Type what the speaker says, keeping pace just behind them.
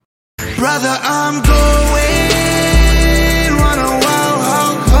Brother, I'm going on a wild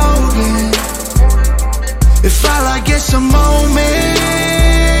Hulk Hogan. If all I get's a moment,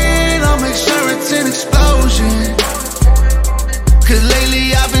 I'll make sure it's an explosion. Cause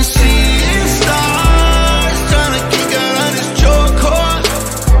lately I've been seeing stars, trying to kick her on his chokehold.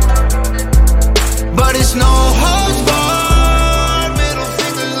 But it's no holds barred, middle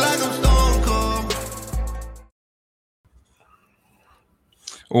fingers like I'm Stone Cold.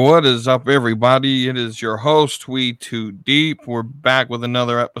 What is up, everybody? It is your host, We Too Deep. We're back with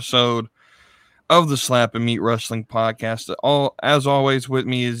another episode of the Slap and Meat Wrestling Podcast. As always, with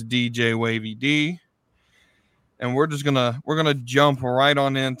me is DJ Wavy D. And we're gonna jump right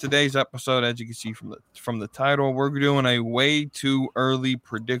on in today's episode. As you can see from the title, we're doing a way too early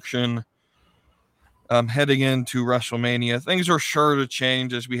prediction heading into WrestleMania. Things are sure to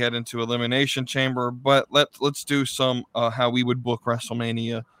change as we head into Elimination Chamber, but let's do some how we would book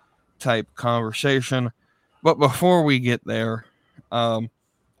WrestleMania type conversation. But before we get there,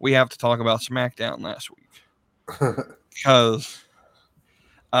 we have to talk about SmackDown last week because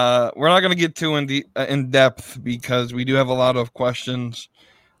we're not going to get too in depth because we do have a lot of questions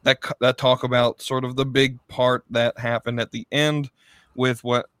that talk about sort of the big part that happened at the end with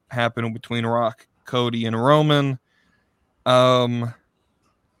what happened between Rock, Cody, and Roman. But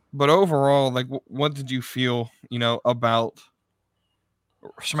overall, like, what did you feel, about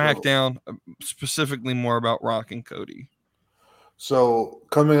SmackDown, specifically more about Rock and Cody? So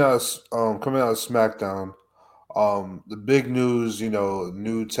coming out of SmackDown, the big news,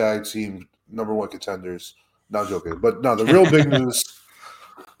 new tag team #1 contenders. Not joking, but no, the real big news,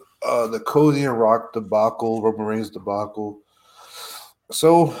 the Cody and Rock debacle, Roman Reigns debacle.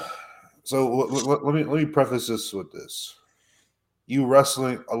 So let me preface this with this: you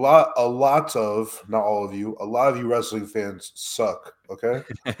wrestling a lot of, not all of you, a lot of you wrestling fans suck. Okay,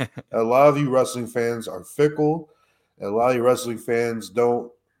 a lot of you wrestling fans are fickle, and a lot of you wrestling fans don't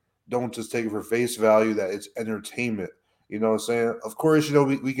just take it for face value that it's entertainment. You know what I'm saying? Of course,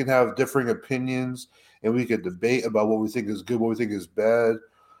 we can have differing opinions and we can debate about what we think is good, what we think is bad.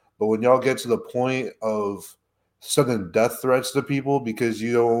 But when y'all get to the point of sending death threats to people because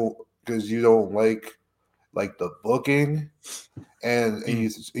you don't like the booking and you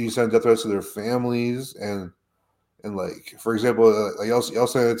send death threats to their families and like, for example, like y'all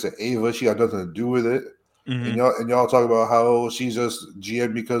send it to Ava, she got nothing to do with it. Mm-hmm. And y'all talk about how she's just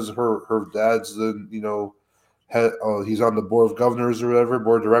GM because her dad's he's on the board of governors or whatever,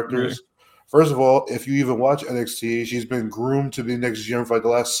 board of directors. Right. First of all, if you even watch NXT, she's been groomed to be next GM for like the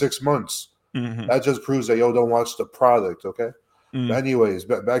last 6 months. Mm-hmm. That just proves that y'all don't watch the product, okay? Mm-hmm. But anyways,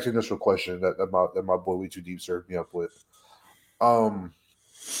 back to the initial question that my boy We Too Deep served me up with. Now,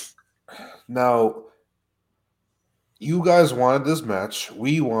 you guys wanted this match.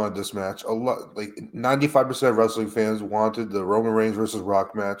 We wanted this match. A lot, like 95% of wrestling fans wanted the Roman Reigns versus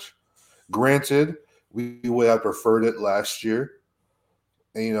Rock match. Granted, we would have preferred it last year.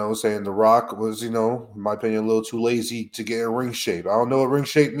 And, saying The Rock was, in my opinion, a little too lazy to get in ring shape. I don't know what ring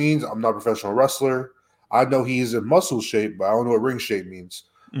shape means. I'm not a professional wrestler. I know he's in muscle shape, but I don't know what ring shape means.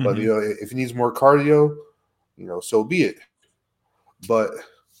 Mm-hmm. But, if he needs more cardio, so be it. But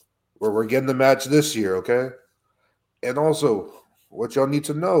we're getting the match this year, okay? And also, what y'all need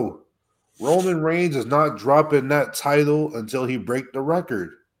to know, Roman Reigns is not dropping that title until he break the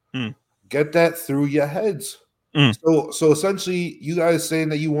record. Mm. Get that through your heads. Mm. So essentially, you guys saying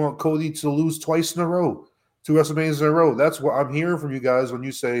that you want Cody to lose twice in a row, 2 WrestleManias in a row. That's what I'm hearing from you guys when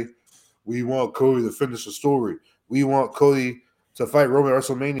you say, we want Cody to finish the story. We want Cody to fight Roman at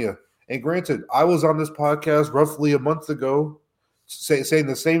WrestleMania. And granted, I was on this podcast roughly a month ago saying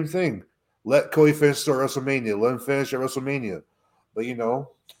the same thing. Let Cody finish at WrestleMania. Let him finish at WrestleMania. But,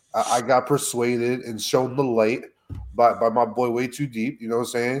 I got persuaded and shown the light by my boy Way Too Deep. You know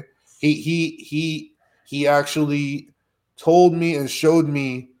what I'm saying? He actually told me and showed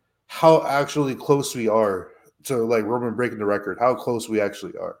me how actually close we are to like Roman breaking the record, how close we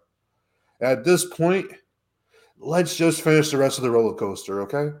actually are. At this point, let's just finish the rest of the roller coaster,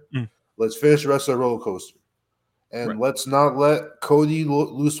 okay? Mm. Let's finish the rest of the roller coaster. And let's not let Cody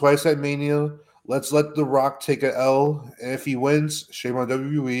lose twice at Mania. Let's let The Rock take an L. And if he wins, shame on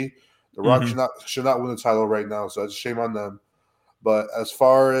WWE. The Rock should not win the title right now, so that's a shame on them. But as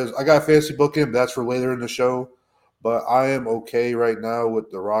far as I got fantasy booking, but that's for later in the show. But I am okay right now with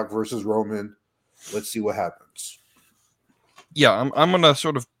The Rock versus Roman. Let's see what happens. Yeah, I'm gonna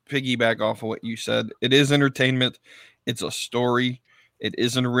sort of piggyback off of what you said. It is entertainment. It's a story. It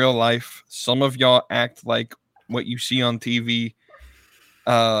isn't real life. Some of y'all act like what you see on TV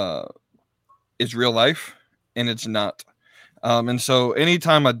is real life, and it's not. And so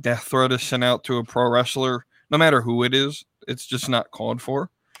anytime a death threat is sent out to a pro wrestler, no matter who it is, it's just not called for.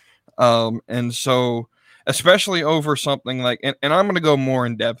 And so, especially over something like, and I'm going to go more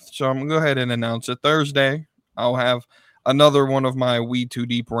in depth. So I'm going to go ahead and announce it. Thursday, I'll have another one of my We Too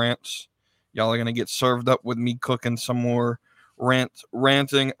Deep rants. Y'all are going to get served up with me cooking some more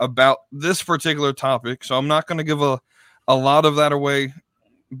ranting about this particular topic. So I'm not going to give a lot of that away,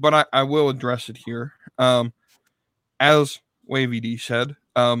 but I will address it here. As Wavy D said,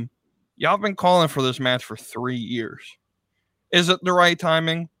 y'all been calling for this match for 3 years. Is it the right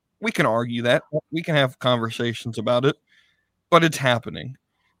timing? We can argue that. We can have conversations about it, but it's happening.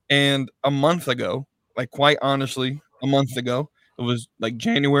 And a month ago, like quite honestly, a month ago, it was like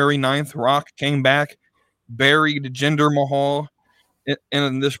January 9th, Rock came back, buried Jinder Mahal,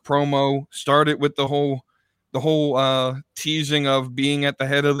 and this promo started with the whole teasing of being at the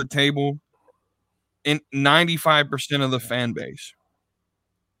head of the table. And 95% of the fan base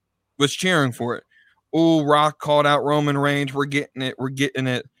was cheering for it. Oh, Rock called out Roman Reigns. We're getting it. We're getting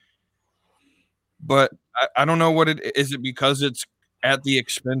it. But I don't know what it is. It because it's at the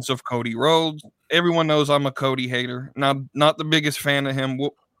expense of Cody Rhodes? Everyone knows I'm a Cody hater. Not the biggest fan of him.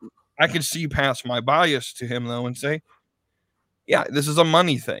 Well, I could see past my bias to him though and say, yeah, this is a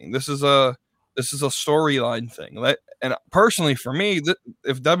money thing. This is a storyline thing. And personally, for me,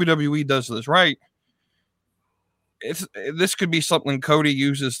 if WWE does this right, this could be something Cody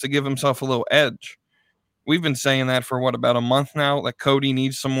uses to give himself a little edge. We've been saying that for about a month now, that Cody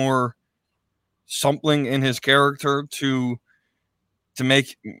needs some more something in his character to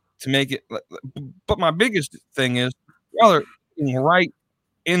make it. But my biggest thing is, y'all are right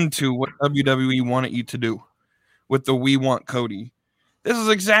into what WWE wanted you to do with the We Want Cody. This is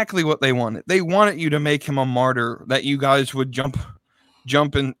exactly what they wanted. They wanted you to make him a martyr that you guys would jump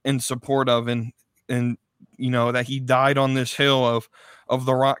in support of, and that he died on this hill of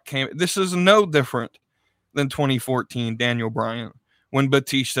the Rock came. This is no different than 2014 Daniel Bryan when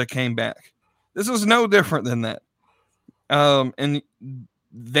Batista came back. This is no different than that. And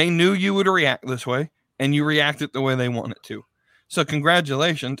they knew you would react this way, and you reacted the way they wanted to. So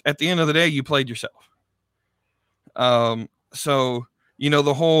congratulations. At the end of the day, you played yourself. So,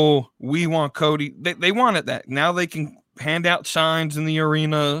 the whole We Want Cody, they wanted that. Now they can hand out signs in the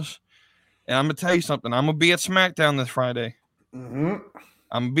arenas. And I'm going to tell you something. I'm going to be at SmackDown this Friday. Mm-hmm.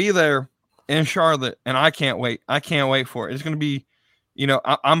 I'm going to be there in Charlotte, and I can't wait. I can't wait for it. It's going to be,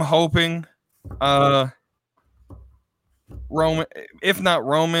 I'm hoping Roman, if not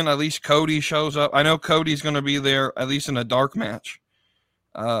Roman, at least Cody shows up. I know Cody's going to be there, at least in a dark match,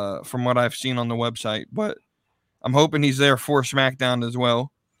 from what I've seen on the website. But I'm hoping he's there for SmackDown as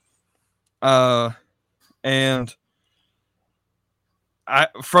well. And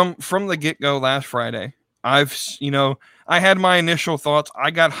from the get-go last Friday, I had my initial thoughts.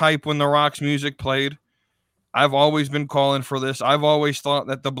 I got hype when The Rock's music played. I've always been calling for this. I've always thought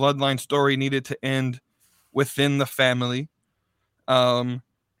that the bloodline story needed to end within the family. But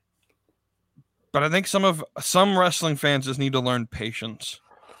I think some wrestling fans just need to learn patience.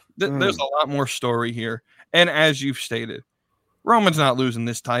 There's a lot more story here. And as you've stated, Roman's not losing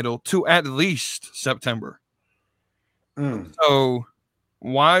this title to at least September. So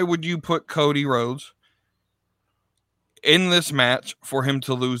why would you put Cody Rhodes in this match for him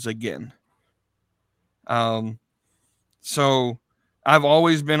to lose again? So I've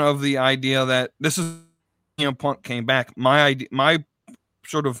always been of the idea that this is CM Punk came back. My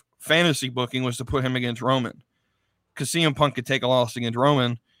sort of fantasy booking was to put him against Roman, because CM Punk could take a loss against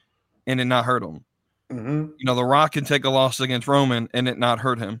Roman and it not hurt him. Mm-hmm. The Rock can take a loss against Roman and it not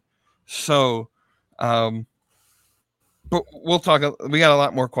hurt him. So, but we'll talk. We got a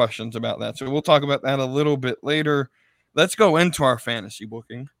lot more questions about that, so we'll talk about that a little bit later. Let's go into our fantasy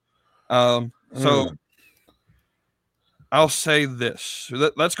booking. So I'll say this.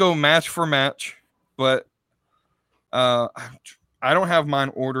 Let's go match for match, but I don't have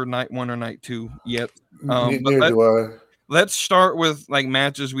mine ordered night 1 or night 2 yet. Neither do I. Let's start with like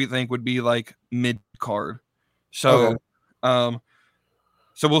matches we think would be like mid card. So, okay.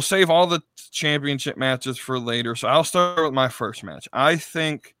 So we'll save all the championship matches for later. So I'll start with my first match. I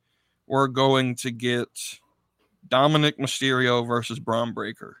think we're going to get Dominic Mysterio versus Braun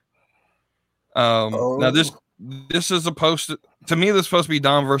Breaker. Now this is supposed to me, this is supposed to be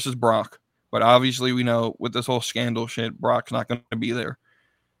Dom versus Brock, but obviously we know with this whole scandal shit, Brock's not going to be there.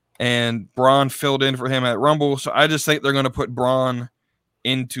 And Braun filled in for him at Rumble. So I just think they're going to put Braun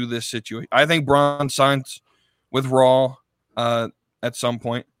into this situation. I think Braun signs with Raw at some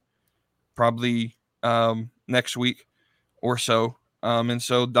point, probably next week or so. And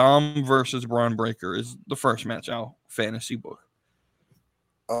so Dom versus Braun Breaker is the first match I'll fantasy book?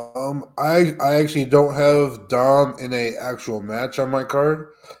 I actually don't have Dom in a actual match on my card.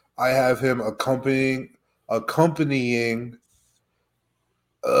 I have him accompanying.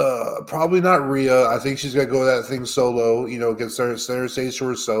 Probably not Rhea. I think she's gonna go that thing solo. Get center stage to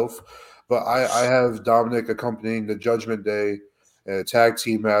herself. But I have Dominic accompanying the Judgment Day in a tag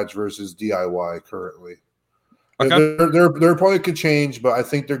team match versus DIY currently. Okay. They're probably could change, but I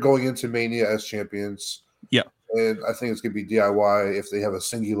think they're going into Mania as champions. Yeah. And I think it's gonna be DIY if they have a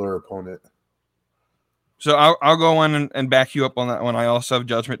singular opponent. So I'll go in and back you up on that one. I also have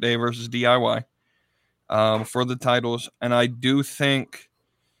Judgment Day versus DIY for the titles, and I do think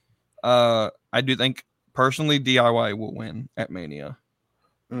personally DIY will win at Mania.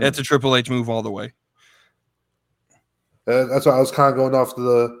 It's a Triple H move all the way. That's why I was kind of going off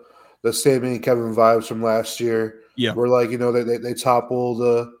the Sami and Kevin vibes from last year. Yeah, where they topple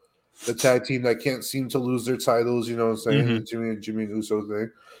the tag team that can't seem to lose their titles. You know what I'm saying? Mm-hmm. The Jimmy Uso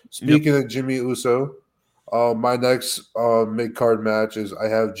thing. Speaking of Jimmy Uso, my next mid card match is I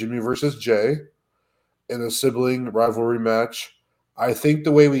have Jimmy versus Jay in a sibling rivalry match. I think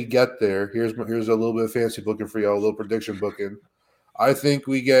the way we get there, here's a little bit of fancy booking for y'all, a little prediction booking. I think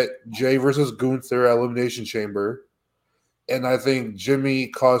we get Jay versus Gunther at Elimination Chamber, and I think Jimmy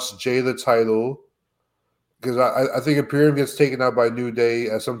costs Jay the title because I think Imperium gets taken out by New Day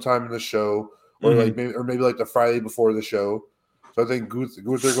at some time in the show, or maybe like the Friday before the show. So I think Gunther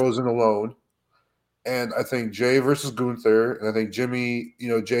goes in alone, and I think Jay versus Gunther, and I think Jimmy,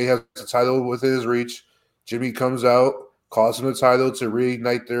 Jay has the title within his reach. Jimmy comes out, costs him the title to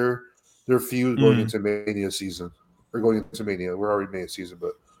reignite their feud going into Mania season. Or going into Mania. We're already Mania season,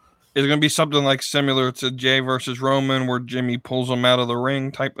 but is it going to be something like similar to Jay versus Roman where Jimmy pulls him out of the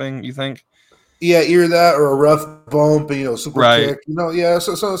ring type thing, you think? Yeah, either that or a rough bump, super right. kick.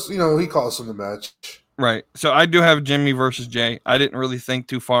 So he calls him the match. Right. So I do have Jimmy versus Jay. I didn't really think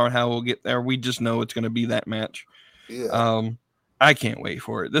too far on how we'll get there. We just know it's going to be that match. Yeah. I can't wait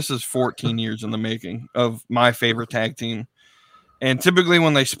for it. This is 14 years in the making of my favorite tag team. And typically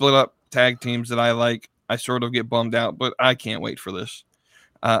when they split up tag teams that I like, I sort of get bummed out, but I can't wait for this.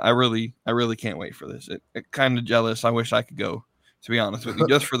 I really can't wait for this. It kind of jealous. I wish I could go, to be honest with you,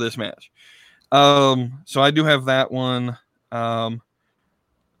 just for this match. So I do have that one. I'm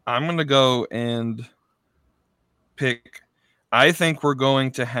going to go and pick. I think we're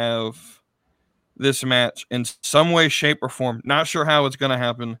going to have this match in some way, shape, or form. Not sure how it's going to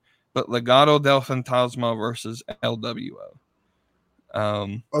happen, but Legado del Fantasma versus LWO.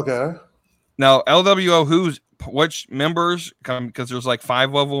 Okay. Now, LWO, which members come, because there's like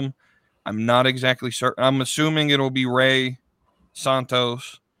 5 of them. I'm not exactly certain. I'm assuming it'll be Ray,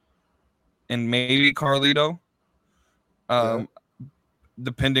 Santos, and maybe Carlito.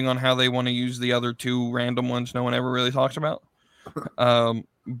 Depending on how they want to use the other 2 random ones no one ever really talks about.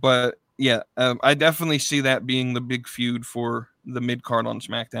 But yeah, I definitely see that being the big feud for the mid card on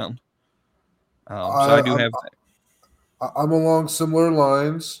SmackDown. So I do have that. I'm along similar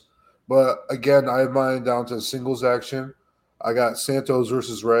lines, but again, I have mine down to singles action. I got Santos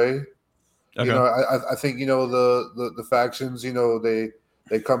versus Ray. Okay. I think the factions.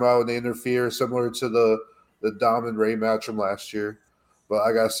 They come out and they interfere, similar to the Dom and Ray match from last year. But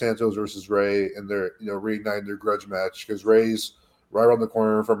I got Santos versus Ray, and they're reigniting their grudge match because Ray's right around the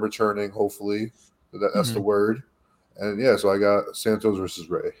corner from returning. Hopefully, that's the word. And yeah, so I got Santos versus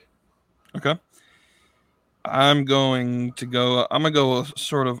Ray. Okay. I'm going to go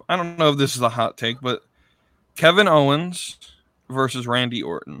sort of, I don't know if this is a hot take, but Kevin Owens versus Randy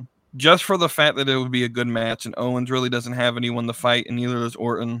Orton. Just for the fact that it would be a good match, and Owens really doesn't have anyone to fight, and neither does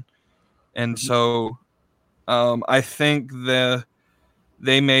Orton. And so I think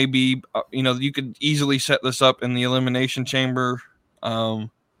they may be, you could easily set this up in the Elimination Chamber. And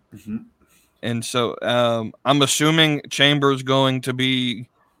so I'm assuming Chamber's going to be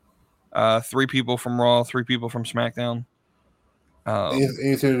 3 people from Raw, 3 people from SmackDown.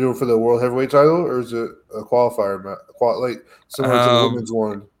 Anything to do for the World Heavyweight title, or is it a qualifier match, like similar to the women's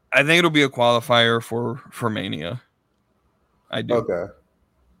one? I think it'll be a qualifier for Mania. I do. Okay.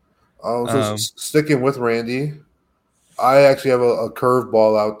 So sticking with Randy, I actually have a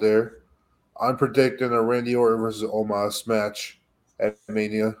curveball out there. I'm predicting a Randy Orton versus Omos match at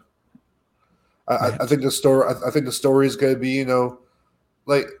Mania. I think the story is going to be,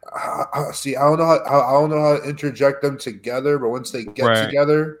 like, see, I don't know how to interject them together, but once they get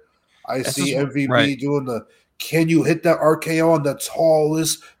together, I see MVP doing the "Can you hit that RKO on the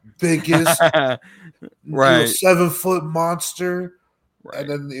tallest, biggest, 7-foot monster?" And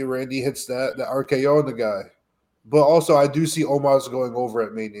then Randy hits that RKO on the guy. But also, I do see Omos going over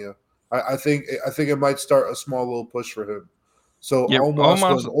at Mania. I think it might start a small little push for him. So Yeah, Omos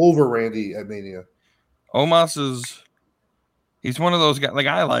going over Randy at Mania. Omos he's one of those guys. Like,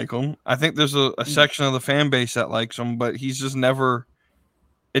 I like him. I think there's a section of the fan base that likes him, but he's just never.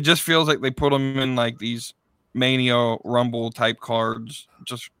 It just feels like they put him in like these Mania Rumble type cards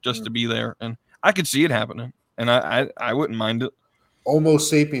just to be there, and I could see it happening, and I wouldn't mind it. Almost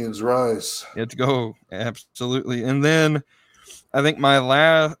Sapiens rise. Let's go, absolutely. And then I think my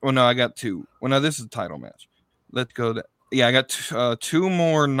last. Well, no, I got two. Well, no, this is a title match. Let's go. I got two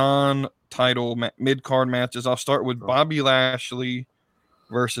more non-title mid-card matches. I'll start with Bobby Lashley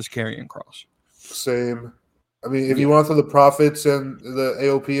versus Karrion Kross. Same. I mean, if you want to throw the Profits and the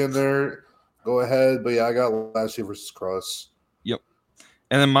AOP in there, go ahead. But yeah, I got Lashley versus Kross. Yep.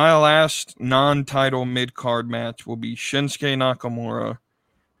 And then my last non-title mid-card match will be Shinsuke Nakamura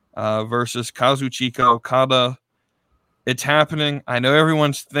versus Kazuchika Okada. It's happening. I know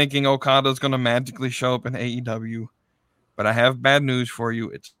everyone's thinking Okada's going to magically show up in AEW, but I have bad news for you.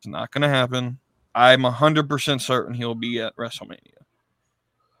 It's not going to happen. I'm 100% certain he'll be at WrestleMania.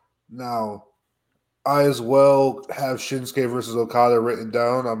 Now, I as well have Shinsuke versus Okada written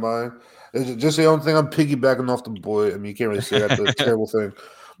down on mine. It's just the only thing I'm piggybacking off the boy. I mean, you can't really say that's a terrible thing.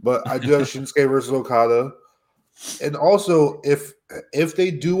 But I do have Shinsuke versus Okada. And also, if they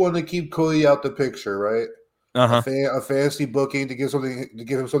do want to keep Cody out the picture, right? A fantasy booking to give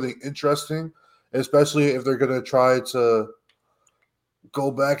him something interesting, especially if they're gonna try to go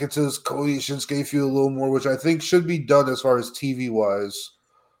back into this Cody Shinsuke feud a little more, which I think should be done as far as TV wise.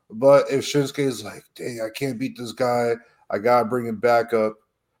 But if Shinsuke is like, dang, I can't beat this guy, I gotta bring him back up.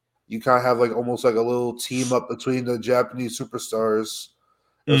 You kind of have like almost like a little team up between the Japanese superstars.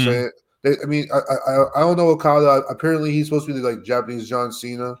 You know what I'm saying? I mean, I don't know Okada. Apparently, he's supposed to be like Japanese John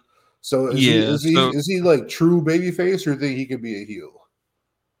Cena. So is he like true babyface, or think he could be a heel?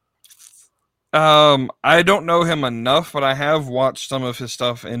 I don't know him enough, but I have watched some of his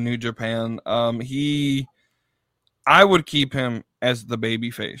stuff in New Japan. I would keep him as the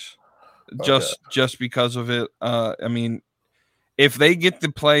babyface, just because of it. I mean, if they get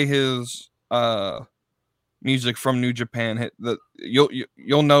to play his music from New Japan,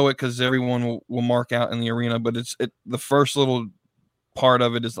 you'll know it because everyone will mark out in the arena. But the first little part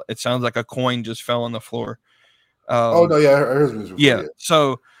of it is it sounds like a coin just fell on the floor. I heard music. Yeah,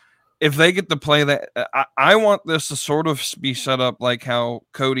 so if they get to play that, I want this to sort of be set up like how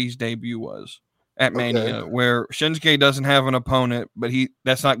Cody's debut was at Mania, where Shinsuke doesn't have an opponent, but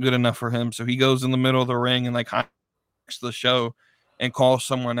that's not good enough for him, so he goes in the middle of the ring and like hijacks the show and calls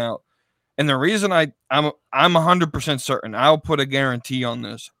someone out. And the reason I'm 100% certain, I'll put a guarantee on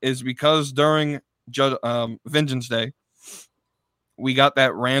this, is because during Vengeance Day, we got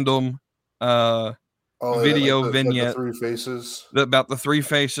that random video vignette the three faces about the three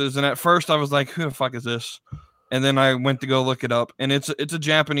faces, and at first I was like, who the fuck is this? And then I went to go look it up, and it's a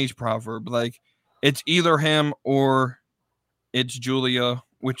Japanese proverb, like it's either him or it's Julia,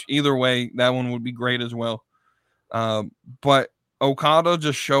 which either way that one would be great as well. But Okada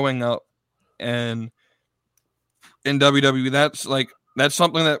just showing up and in WWE, that's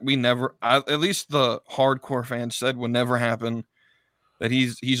something that we never, at least the hardcore fans said would never happen. That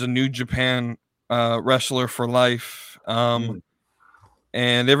he's a New Japan wrestler for life. And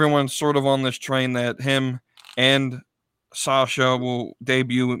everyone's sort of on this train that him and Sasha will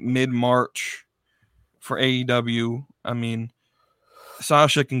debut mid-March for AEW. I mean,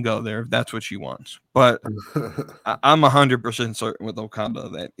 Sasha can go there if that's what she wants. But I'm 100% certain with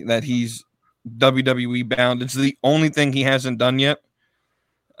Okada that he's WWE bound. It's the only thing he hasn't done yet.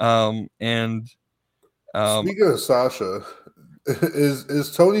 Speaking of Sasha,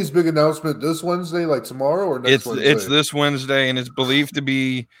 is Tony's big announcement this Wednesday, like tomorrow or next Wednesday? It's this Wednesday, and it's believed to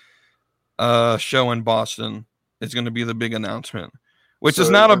be a show in Boston. It's going to be the big announcement, which is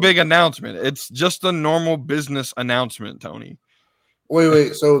not a big announcement. It's just a normal business announcement, Tony.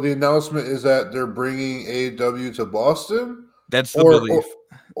 Wait. So the announcement is that they're bringing AEW to Boston? That's the belief.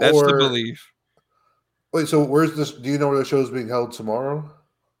 That's the belief. Wait, so where's this? Do you know where the show is being held tomorrow?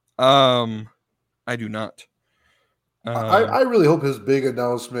 I do not. I really hope his big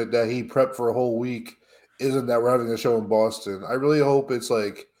announcement that he prepped for a whole week isn't that we're having a show in Boston. I really hope it's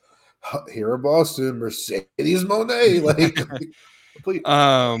like here in Boston, Mercedes Moné. Please.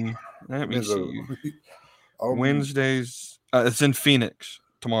 Let me see. Wednesdays. It's in Phoenix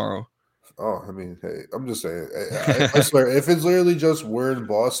tomorrow. Oh, I mean, hey, I'm just saying. I swear, if it's literally just we're in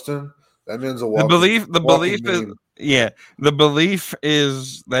Boston, that means the belief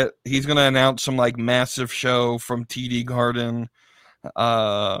is that he's going to announce some like massive show from TD Garden,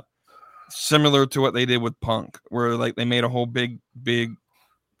 similar to what they did with Punk, where like they made a whole big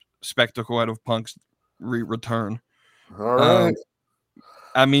spectacle out of Punk's return. All right.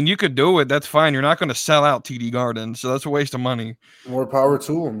 I mean, you could do it. That's fine. You're not going to sell out TD Garden, so that's a waste of money. More power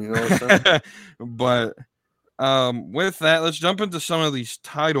to him, you know what I'm saying? But with that, let's jump into some of these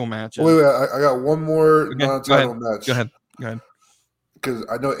title matches. Wait, I got one more non-title match. Go ahead. Because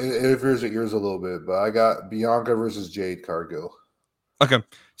I know it interferes with yours a little bit, but I got Bianca versus Jade Cargill. Okay,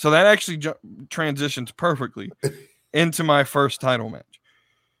 so that actually transitions perfectly into my first title match.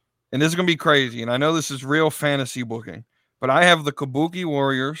 And this is going to be crazy, and I know this is real fantasy booking. But I have the Kabuki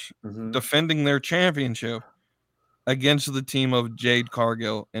Warriors defending their championship against the team of Jade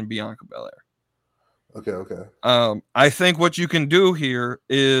Cargill and Bianca Belair. Okay. I think what you can do here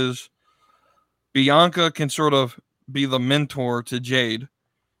is Bianca can sort of be the mentor to Jade.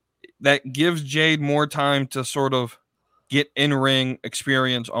 That gives Jade more time to sort of get in-ring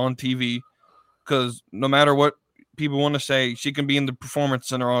experience on TV. Because no matter what people want to say, she can be in the Performance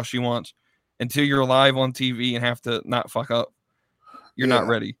Center all she wants. Until you're live on TV and have to not fuck up, you're not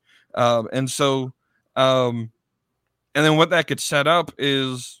ready. And then what that could set up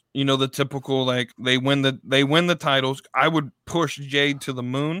is, you know, the typical, like they win the titles. I would push Jade to the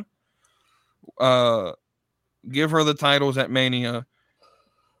moon, give her the titles at Mania,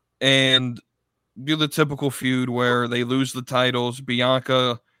 and do the typical feud where they lose the titles.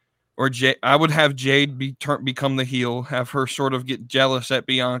 Bianca or Jade, I would have Jade become the heel, have her sort of get jealous at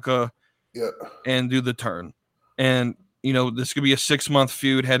Bianca. Yeah. And do the turn. And, you know, this could be a 6-month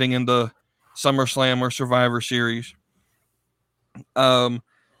feud heading into SummerSlam or Survivor Series. So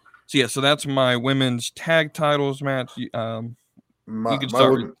that's my women's tag titles match. You can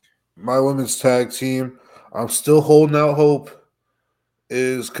start. My women's tag team, I'm still holding out hope,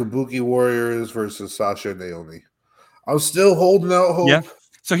 is Kabuki Warriors versus Sasha and Naomi. I'm still holding out hope. Yeah.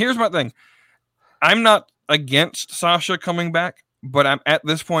 So here's my thing. I'm not against Sasha coming back. But I'm at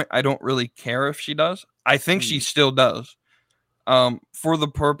this point, I don't really care if she does. I think she still does, for the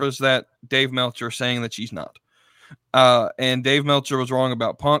purpose that Dave Meltzer is saying that she's not. And Dave Meltzer was wrong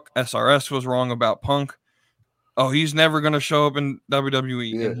about Punk. SRS was wrong about Punk. Oh, he's never going to show up in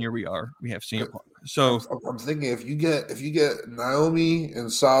WWE. Yeah. And here we are. We have CM Punk. So I'm thinking if you get Naomi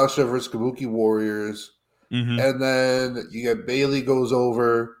and Sasha versus Kabuki Warriors, and then you get Bayley goes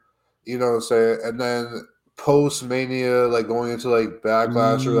over, you know what I'm saying, and then post Mania, like going into like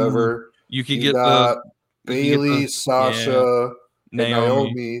Backlash or whatever, you get Bayley, Sasha, and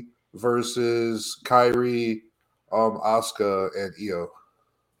Naomi versus Kyrie, Asuka, and Io.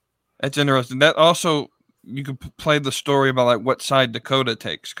 That's interesting. That also, you could play the story about like what side Dakota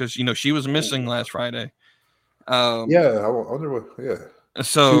takes, because you know she was missing last Friday. I wonder what. Yeah.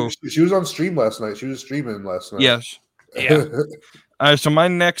 So she was on stream last night. She was streaming last night. Yes. Yeah. All right, so my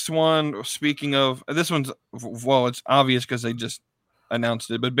next one, speaking of, this one's, well, it's obvious because they just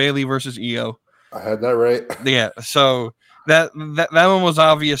announced it, but Bayley versus Io. I had that right. Yeah, so that one was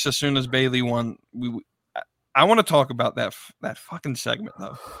obvious as soon as Bayley won. I want to talk about that fucking segment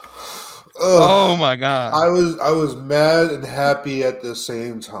though. Oh my god, I was mad and happy at the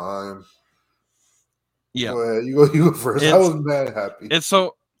same time. Yeah, go ahead. You go first. I was mad and happy. It's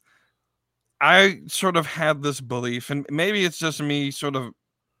so. I sort of had this belief, and maybe it's just me sort of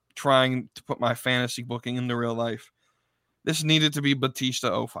trying to put my fantasy booking into real life. This needed to be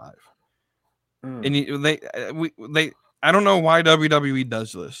Batista 05. And they I don't know why WWE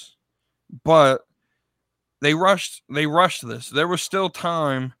does this, but they rushed this. There was still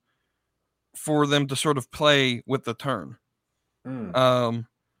time for them to sort of play with the turn.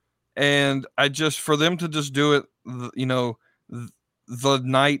 And I just, for them to just do it, you know, the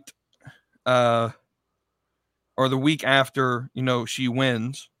night or the week after, you know, she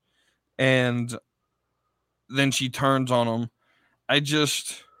wins and then she turns on them. I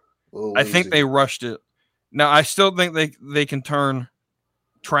think they rushed it. Now, I still think they can turn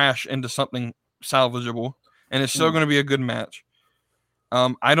trash into something salvageable, and it's still going to be a good match.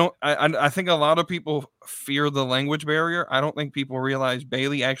 I think a lot of people fear the language barrier. I don't think people realize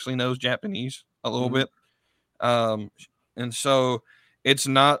Bayley actually knows Japanese a little bit. And so it's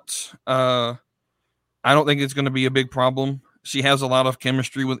not, I don't think it's going to be a big problem. She has a lot of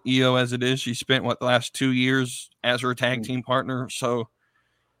chemistry with Io as it is. She spent the last 2 years as her tag team partner. So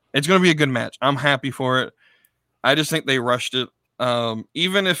it's going to be a good match. I'm happy for it. I just think they rushed it.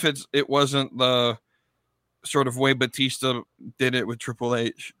 Even if it wasn't the sort of way Batista did it with Triple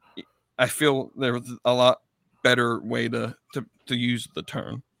H, I feel there was a lot better way to use the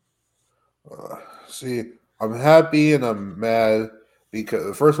term. See, I'm happy and I'm mad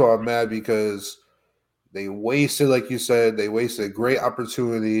because, first of all, I'm mad because they wasted, like you said, they wasted a great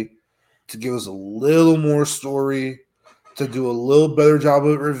opportunity to give us a little more story to do a little better job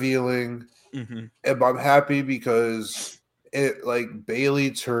of revealing. Mm-hmm. And I'm happy because it like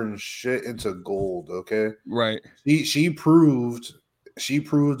Bailey turned shit into gold. Okay, Right. she proved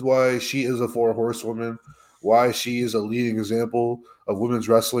why she is a 4 horsewoman, why she is a leading example of women's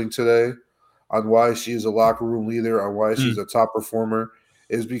wrestling today, on why she is a locker room leader, on why she's a top performer,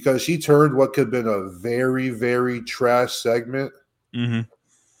 is because she turned what could have been a very, very trash segment Mm-hmm.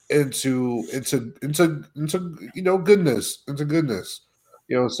 into goodness, into goodness.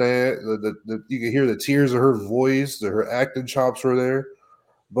 You know what I'm saying? You can hear the tears of her voice, her acting chops were there.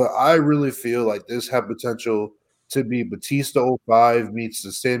 But I really feel like this had potential to be Batista '05 meets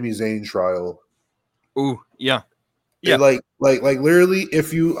the Sami Zayn trial. Ooh, yeah. It Yeah. like literally,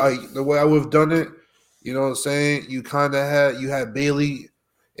 if you the way I would have done it, you know what I'm saying? You kind of had Bailey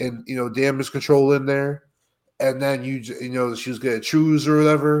and damage control in there, and then she was gonna choose or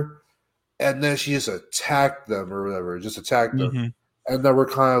whatever, and then she just attacked them or whatever, just attacked them, Mm-hmm. and then we're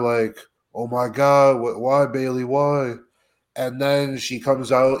kind of like, oh my god, why Bailey, why? And then she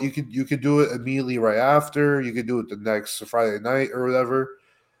comes out. You could do it immediately right after. You could do it the next Friday night or whatever.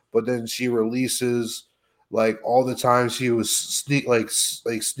 But then she releases like all the time she was sneaking like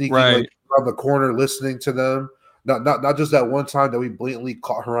Right. around the corner listening to them. Not just that one time that we blatantly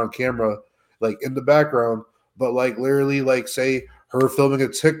caught her on camera like in the background, but like literally like say her filming a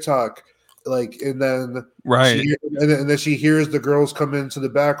TikTok, like and then Right. and then she hears the girls come into the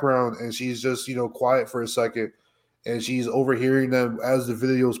background and she's just quiet for a second and she's overhearing them as the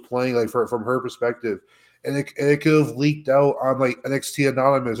video's playing, like from her perspective, and it could have leaked out on like NXT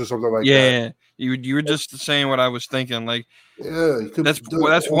Anonymous or something like that. Yeah. You were just saying what I was thinking. Like Yeah, you could that's do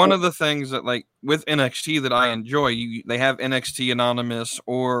it. one of the things that like with NXT that I enjoy. They have NXT Anonymous,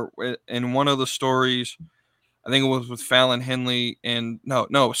 or in one of the stories, I think it was with Fallon Henley and no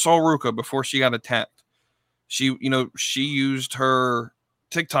Sol Ruka before she got attacked. She used her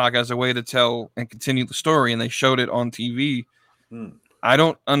TikTok as a way to tell and continue the story, and they showed it on TV. I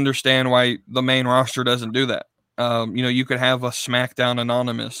don't understand why the main roster doesn't do that. You could have a SmackDown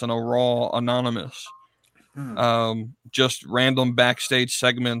Anonymous and a Raw Anonymous. Just random backstage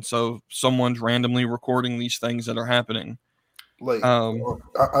segments of someone's randomly recording these things that are happening. Like I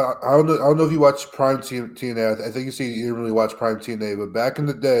don't know if you watch Prime TNA. I think you didn't really watch Prime TNA, but back in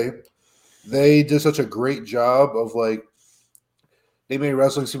the day, they did such a great job of like they made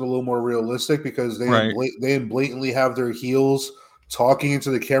wrestling seem a little more realistic because they didn't blatantly have their heels talking into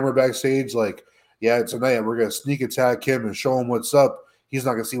the camera backstage like, yeah, tonight we're gonna sneak attack him and show him what's up. He's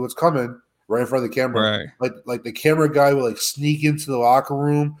not gonna see what's coming right in front of the camera. Right. Like the camera guy would like sneak into the locker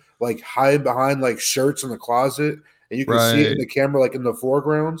room, like hide behind like shirts in the closet, and you can see it in the camera like in the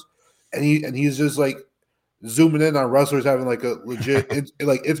foreground. And he's just like zooming in on wrestlers having like a legit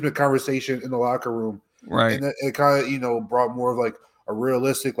like intimate conversation in the locker room. Right. And it kind of brought more of like a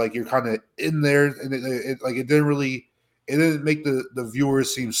realistic, like you're kind of in there, and it didn't make the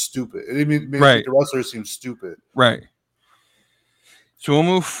viewers seem stupid. It didn't make the wrestlers seem stupid. Right. So we'll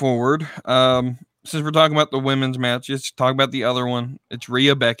move forward. Since we're talking about the women's match, let's talk about the other one. It's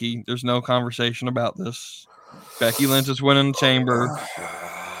Rhea Becky. There's no conversation about this. Becky Lynch is winning the chamber.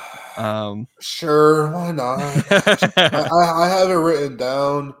 Sure, why not? I have it written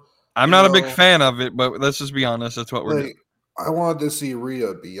down. I'm not a big fan of it, but let's just be honest. That's what we're doing. I wanted to see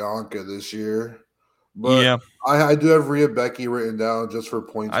Rhea Bianca this year, but yeah. I do have Rhea Becky written down just for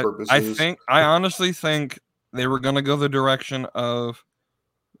points purposes. I honestly think they were going to go the direction of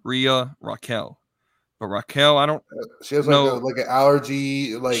Rhea Raquel, but Raquel, I don't. She has like an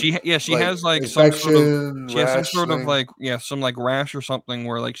allergy, like she has like infection, some sort of like some like rash or something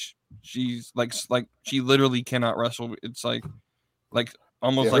where like she's like she literally cannot wrestle. It's like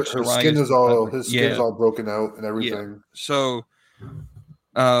almost like her skin is all skin's all broken out and everything. Yeah. So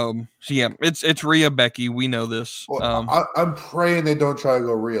it's Rhea Becky. We know this. Well, I'm praying they don't try to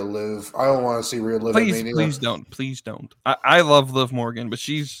go Rhea Liv. I don't want to see Rhea Liv. Please don't. I love Liv Morgan, but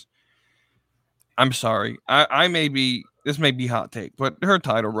I'm sorry. This may be hot take, but her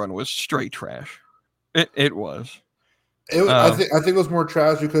title run was straight trash. It was. I think it was more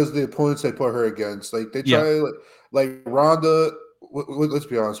trash because of the opponents they put her against. Like they try like Ronda. Let's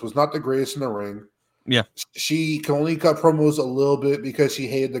be honest, was not the greatest in the ring. Yeah, she can only cut promos a little bit because she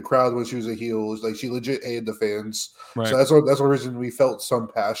hated the crowd when she was a heel. Like she legit hated the fans. Right. So that's the reason we felt some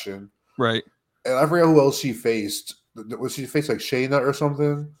passion. Right. And I forget who else she faced. Was she faced like Shayna or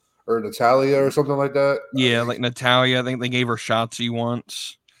something, or Natalia or something like that? Yeah, like Natalia. I think they gave her Shotzi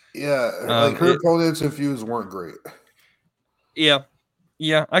once. Yeah, like her opponents and feuds weren't great. Yeah,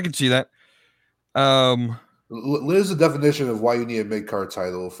 I can see that. Liz the definition of why you need a mid-card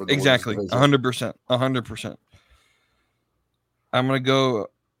title for the exactly 100%. I'm going to go.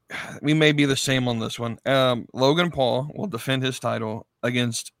 We may be the same on this one. Logan Paul will defend his title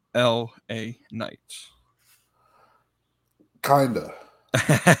against L.A. Knights. Kinda.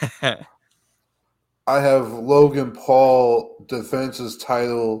 I have Logan Paul defends his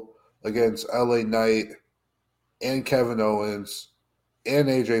title against LA Knight and Kevin Owens and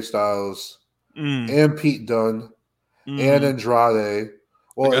AJ Styles and Pete Dunne and Andrade.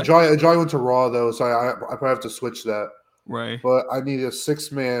 Well, Andrade went to Raw, though, so I probably have to switch that. Right. But I need a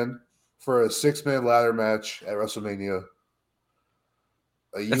six-man ladder match at WrestleMania.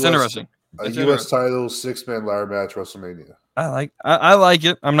 That's interesting. A U.S. title 6-man ladder match WrestleMania. I like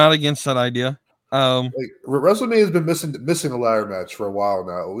it. I'm not against that idea. WrestleMania has been missing a ladder match for a while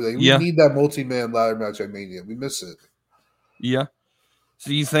now. We need that multi-man ladder match at Mania. We miss it. Yeah.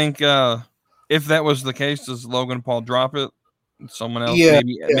 So you think if that was the case, does Logan Paul drop it? Someone else,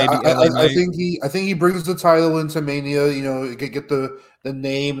 maybe LA Knight? I think he brings the title into Mania. You know, get the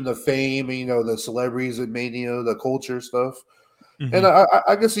name and the fame, and, the celebrities at Mania, the culture stuff. Mm-hmm. And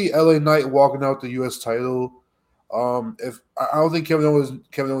I can see LA Knight walking out the U.S. title. If I don't think Kevin Owens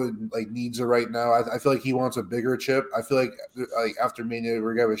needs it right now. I feel like he wants a bigger chip. I feel like after Mania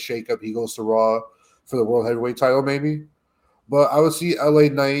we're gonna have a shakeup. He goes to Raw for the World Heavyweight title, maybe. But I would see LA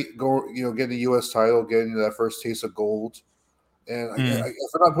Knight getting the U.S. title, getting that first taste of gold. And if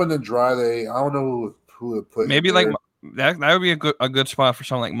they're not putting Andrade, I don't know who to put. Maybe that would be a good spot for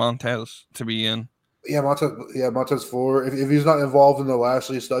someone like Montez to be in. Yeah, Montez 4. If he's not involved in the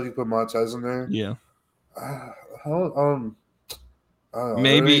Lashley stuff, you put Montez in there. Yeah. I don't know.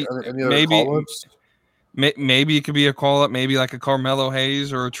 Maybe any other call-ups? Maybe it could be a call-up. Maybe like a Carmelo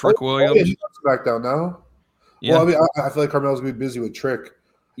Hayes or a Trick Williams. Yeah, he's back down now. Yeah. Well, I mean, I feel like Carmelo's gonna be busy with Trick.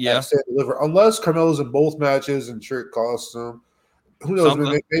 Yeah. Unless Carmelo's in both matches and Trick costs him. Who knows?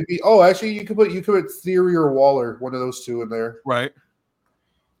 Maybe. Oh, actually, you could put Theory or Waller, one of those two in there. Right.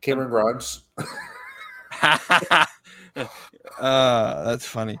 Cameron Grimes. That's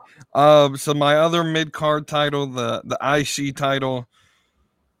funny. So my other mid-card title, the IC title,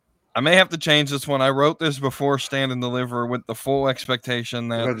 I may have to change this one. I wrote this before Stand and Deliver with the full expectation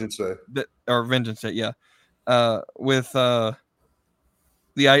that Vengeance Day, yeah. With the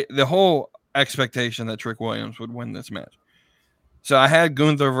whole expectation that Trick Williams would win this match. So I had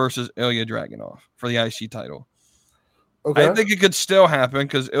Gunther versus Ilya Dragunov for the IC title. Okay. I think it could still happen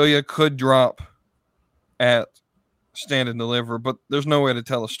because Ilya could drop at Stand and Deliver, but there's no way to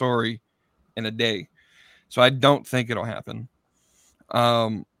tell a story in a day. So I don't think it'll happen. So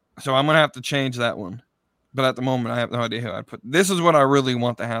I'm going to have to change that one. But at the moment, I have no idea who I'd put. This is what I really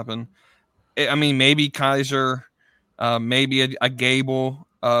want to happen. I mean, maybe Kaiser, maybe a Gable.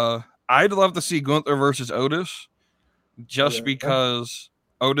 I'd love to see Gunther versus Otis just because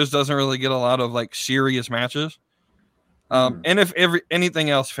Otis doesn't really get a lot of serious matches. And if anything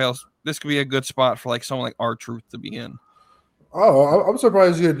else fails, this could be a good spot for someone like R-Truth to be in. Oh, I'm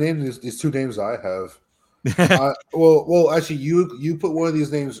surprised you had named these two names I have. Well, actually, you put one of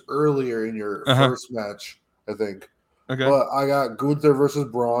these names earlier in your first match, I think. Okay. But I got Gunther versus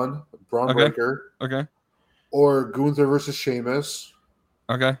Braun Breaker. Okay. Or Gunther versus Sheamus.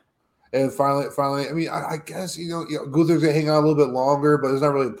 Okay. And finally, I mean, I guess Gunther's gonna hang out a little bit longer, but there's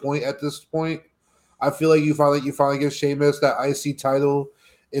not really a point at this point. I feel like you finally give Sheamus that IC title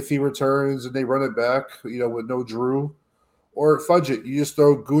if he returns and they run it back, with no Drew. Or fudge it, you just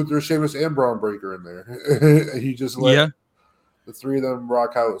throw Gunther, Sheamus, and Braun Breaker in there. You just let the three of them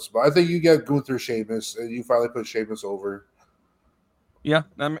rock house. But I think you get Gunther, Sheamus, and you finally put Sheamus over. Yeah,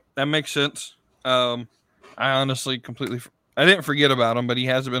 that makes sense. I honestly I didn't forget about him, but he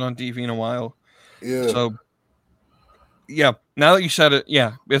hasn't been on TV in a while. Yeah. So, yeah, now that you said it,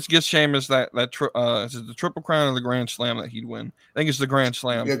 yeah, let's get Sheamus is it the Triple Crown or the Grand Slam that he'd win? I think it's the Grand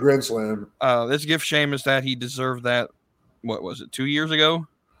Slam. Yeah, Grand Slam. Let's give Sheamus that. He deserved that. What was it, 2 years ago?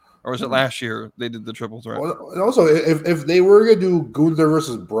 Or was it last year they did the triple threat? Well, and also, if they were going to do Gunther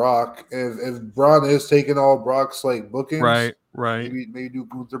versus Brock, if Braun is taking all Brock's bookings, right. Maybe do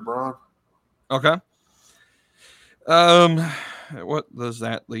Gunther Braun. Okay. What does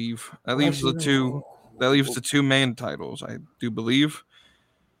that leave? That leaves the two. That leaves the two main titles, I do believe.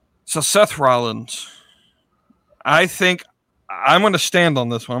 So Seth Rollins, I think I'm going to stand on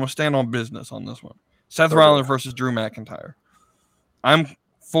this one. I'm going to stand on business on this one. Seth Rollins versus Drew McIntyre. I'm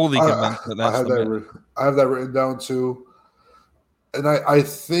fully convinced that that's I have that written down too. And I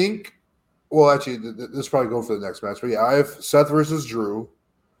think, well, actually, this probably go for the next match. But yeah, I have Seth versus Drew.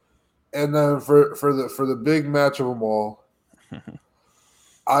 And then for the big match of them all,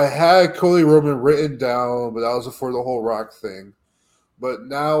 I had Cody Roman written down, but that was before the whole Rock thing. But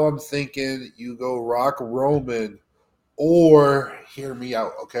now I'm thinking you go Rock Roman Or hear me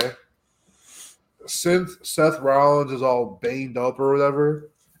out, okay? Since Seth Rollins is all banged up or whatever,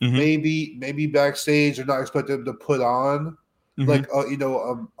 maybe backstage they're not expecting him to put on like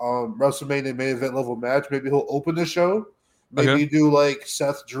WrestleMania main event level match. Maybe he'll open the show. Maybe Okay. you do like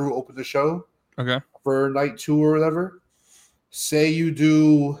Seth Drew open the show. Okay. For night 2 or whatever. Say you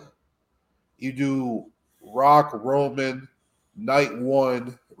do Rock Roman night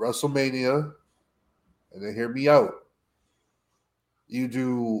 1 WrestleMania, and then hear me out. You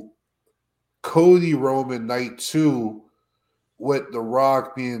do Cody Roman night 2 with The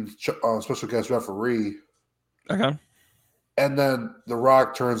Rock being special guest referee. Okay. And then The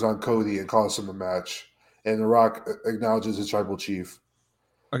Rock turns on Cody and calls him a match. And The Rock acknowledges his tribal chief.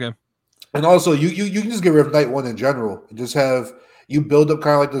 Okay. And also, you can just get rid of night 1 in general. And just have you build up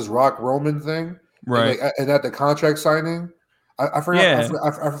kind of like this Rock Roman thing. Right. And at the contract signing, I forgot.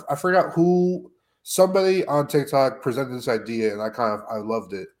 Yeah. I forgot who. Somebody on TikTok presented this idea, and I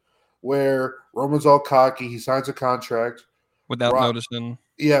loved it. Where Roman's all cocky, he signs a contract without noticing.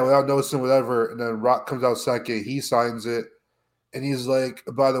 Yeah, without noticing whatever, and then Rock comes out second. He signs it, and he's like,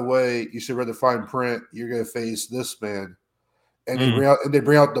 "By the way, you should read the fine print. You're gonna face this man." And they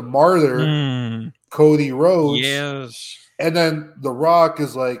bring out the martyr, Cody Rhodes. Yes. And then The Rock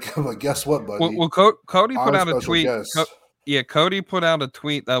is like, "Well, guess what, buddy?" Well, Cody put out a tweet. Cody put out a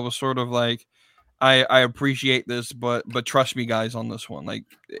tweet that was sort of like, I appreciate this, but trust me, guys, on this one. Like,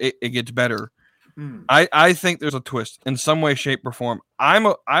 it gets better. I think there's a twist in some way, shape, or form.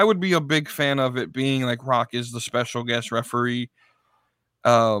 I would be a big fan of it being like Rock is the special guest referee.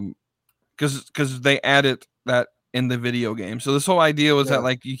 Because they added that in the video game. So this whole idea was that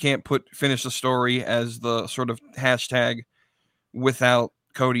like you can't finish the story as the sort of hashtag without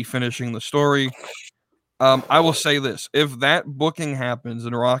Cody finishing the story. I will say this: if that booking happens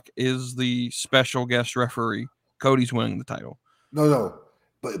and Rock is the special guest referee, Cody's winning the title. No,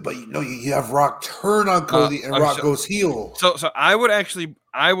 but you have Rock turn on Cody and Rock goes heel. So I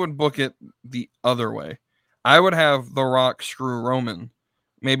would book it the other way. I would have The Rock screw Roman.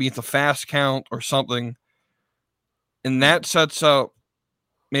 Maybe it's a fast count or something. And that sets up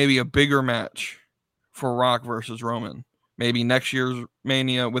maybe a bigger match for Rock versus Roman. Maybe next year's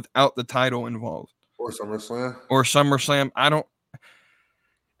Mania without the title involved. Or SummerSlam.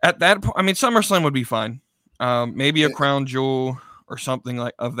 At that point, I mean, SummerSlam would be fine. Maybe a crown jewel or something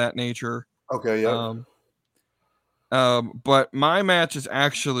like of that nature. Okay, yeah. But my match is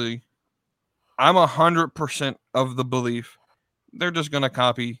actually, I'm 100% of the belief they're just going to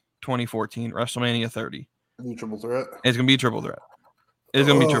copy 2014 WrestleMania 30. Triple threat. It's going to be triple threat. It's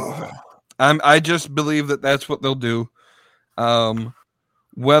going to be triple threat. I just believe that that's what they'll do.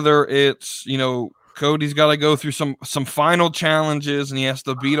 Whether it's, Cody's got to go through some final challenges and he has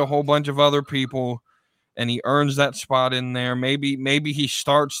to beat a whole bunch of other people and he earns that spot in there. Maybe he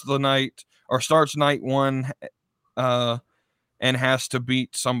starts night 1 and has to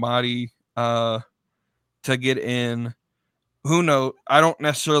beat somebody to get in. Who knows? I don't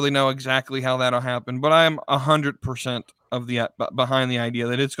necessarily know exactly how that'll happen, but I am 100% behind the idea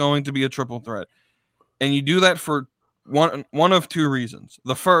that it's going to be a triple threat. And you do that for one of two reasons.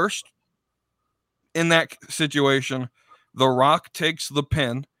 The first, in that situation, The Rock takes the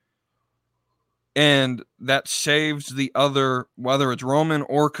pin, and that saves the other, whether it's Roman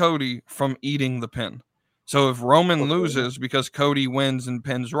or Cody, from eating the pin. So if Roman loses because Cody wins and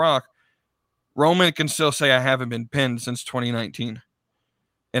pins Rock, Roman can still say, I haven't been pinned since 2019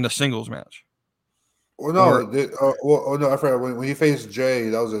 in a singles match. Well, no, I forgot. When he faced Jay,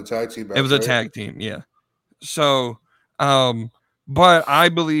 that was a tag team match. It was a tag team, yeah. So, but I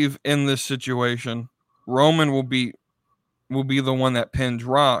believe in this situation, Roman will be the one that pins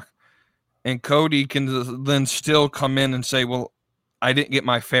Rock, and Cody can then still come in and say, well, I didn't get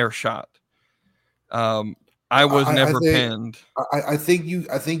my fair shot. I was never pinned. I think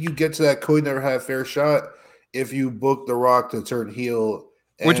you get to that Cody never had a fair shot if you book The Rock to turn heel,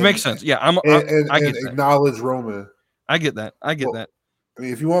 which makes sense. Yeah, I get that. Acknowledge Roman. I get that. I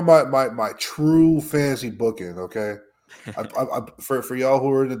mean, if you want my true fantasy booking, okay. For y'all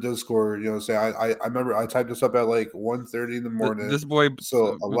who are in the Discord, I remember I typed this up at like 1:30 in the morning. This boy,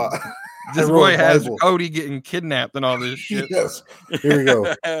 so a lot. This boy has Cody getting kidnapped and all this shit. Yes, here we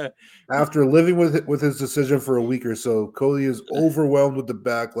go. After living with his decision for a week or so, Cody is overwhelmed with the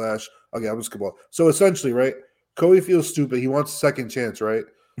backlash. Okay, I'm just come on. So essentially, right? Cody feels stupid. He wants a second chance, right?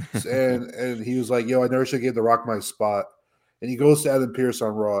 and he was like, "Yo, I never should give The Rock my spot." And he goes to Adam Pearce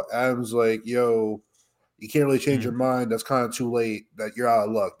on Raw. Adam's like, "Yo, you can't really change your mind. That's kind of too late. That you're out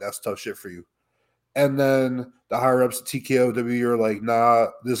of luck. That's tough shit for you." And then the higher ups at TKOW are like, "Nah,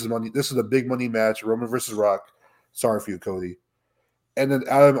 this is money. This is a big money match. Roman versus Rock. Sorry for you, Cody. And then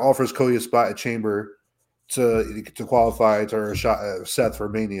Adam offers Cody a spot at Chamber to qualify to earn a shot at Seth for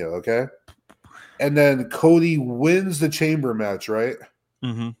Mania, okay? And then Cody wins the Chamber match, right?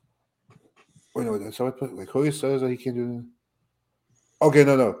 Mm-hmm. Wait, no, so Cody says that he can't do that. Okay,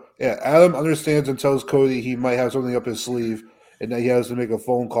 no. Yeah, Adam understands and tells Cody he might have something up his sleeve and that he has to make a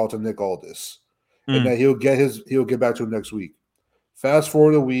phone call to Nick Aldis. And that he'll get back to him next week. Fast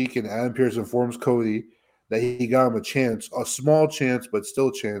forward a week, and Adam Pearce informs Cody that he got him a chance, a small chance, but still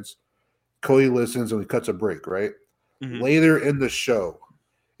a chance. Cody listens and he cuts a break, right? Mm-hmm. Later in the show,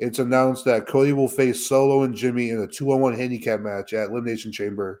 it's announced that Cody will face Solo and Jimmy in a 2-on-1 handicap match at Elimination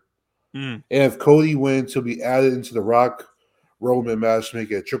Chamber. And if Cody wins, he'll be added into the Rock Roman match to make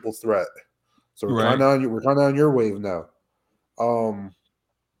it a triple threat. So we're kind of on your wave now. And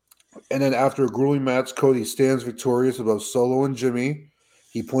then after a grueling match, Cody stands victorious above Solo and Jimmy.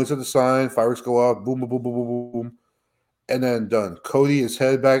 He points at the sign, fireworks go off, boom, boom, boom, boom, boom, boom, and then done. Cody is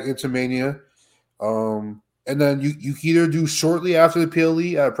headed back into Mania. And then you either do shortly after the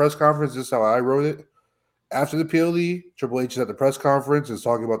PLE at a press conference. This is how I wrote it. After the PLE, Triple H is at the press conference, is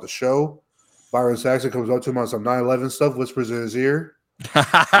talking about the show. Byron Saxton comes up to him on some 9/11 stuff, whispers in his ear. You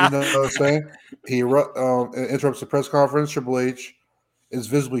know what I'm saying? He interrupts the press conference. Triple H is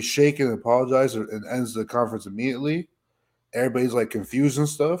visibly shaken and apologizes and ends the conference immediately. Everybody's like confused and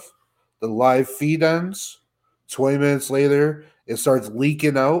stuff. The live feed ends. 20 minutes later, it starts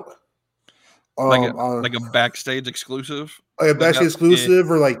leaking out. Like a backstage exclusive? Like a backstage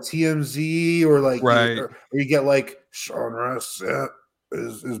exclusive or like TMZ or like right. or you get like Sean Ross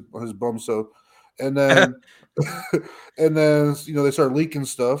his bum so and then they start leaking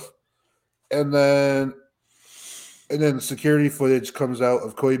stuff and then security footage comes out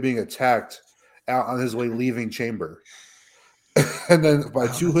of Cody being attacked out on his way leaving Chamber. And then by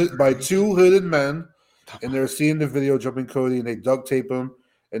two hooded men, and they're seeing the video jumping Cody, and they duct tape him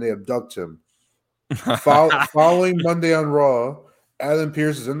and they abduct him. Following Monday on Raw, Adam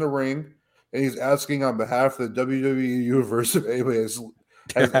Pearce is in the ring and he's asking on behalf of the WWE Universe if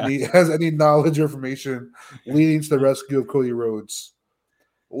anybody has any knowledge or information leading to the rescue of Cody Rhodes.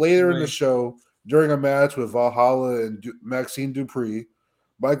 Later in the show, during a match with Valhalla and Maxine Dupree,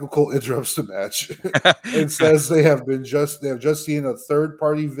 Michael Cole interrupts the match and says they have just seen a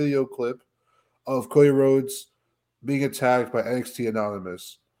third-party video clip of Cody Rhodes being attacked by NXT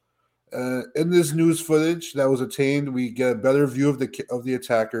Anonymous. In this news footage that was obtained, we get a better view of the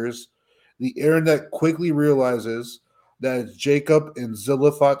attackers. The internet quickly realizes that it's Jacob and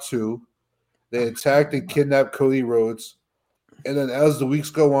Zilla Fatu. They attacked and kidnapped Cody Rhodes. And then as the weeks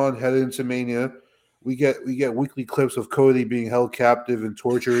go on, headed into Mania, we get weekly clips of Cody being held captive and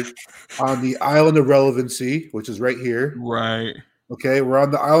tortured on the Island of Relevancy, which is right here. Right. Okay, we're on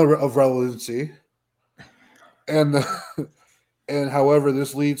the Island of Relevancy. And however,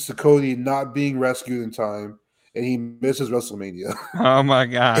 this leads to Cody not being rescued in time, and he misses WrestleMania. Oh my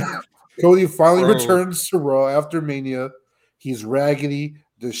God. Cody finally returns to Raw after Mania. He's raggedy,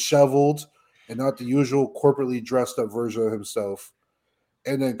 disheveled, and not the usual corporately dressed up version of himself.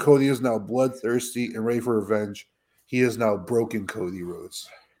 And then Cody is now bloodthirsty and ready for revenge. He is now broken Cody Rhodes.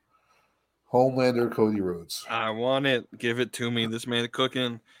 Homelander Cody Rhodes. I want it. Give it to me. This man is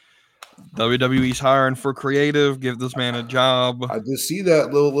cooking. WWE's hiring for creative. Give this man a job. I just see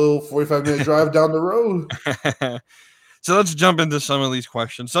that little 45-minute drive down the road. So let's jump into some of these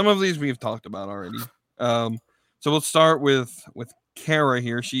questions. Some of these we've talked about already. So we'll start with Kara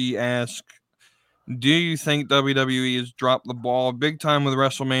here. She asked, do you think WWE has dropped the ball big time with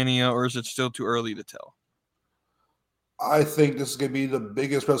WrestleMania, or is it still too early to tell? I think this is going to be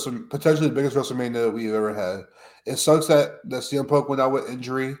potentially the biggest WrestleMania that we've ever had. It sucks that CM Punk went out with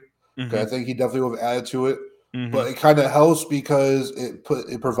injury. Mm-hmm. I think he definitely would have added to it. Mm-hmm. But it kind of helps because it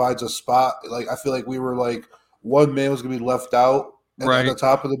provides a spot. Like I feel like we were like one man was going to be left out at the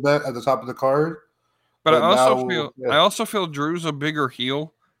top of the card. But I also feel Drew's a bigger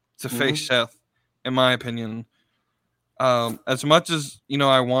heel to face Seth, in my opinion. As much as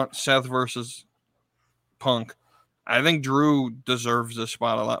I want Seth versus Punk, I think Drew deserves this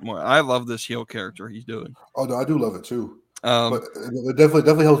spot a lot more. I love this heel character he's doing. Oh no, I do love it too. But it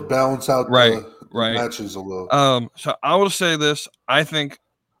definitely helps balance out the matches a little. So I will say this: I think,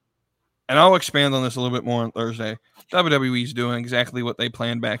 and I'll expand on this a little bit more on Thursday. WWE's doing exactly what they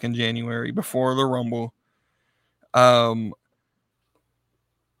planned back in January before the Rumble. I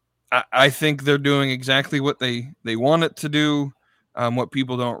think they're doing exactly what they want it to do. What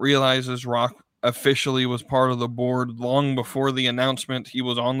people don't realize is Rock officially was part of the board long before the announcement he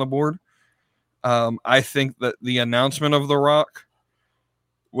was on the board. I think that the announcement of The Rock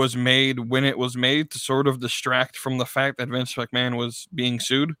was made when it was made to sort of distract from the fact that Vince McMahon was being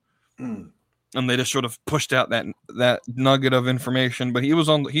sued. And they just sort of pushed out that nugget of information, but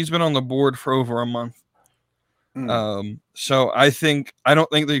he's been on the board for over a month. So I don't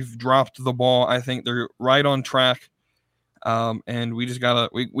think they've dropped the ball. I think they're right on track. And we just gotta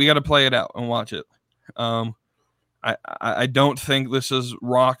play it out and watch it. I don't think this is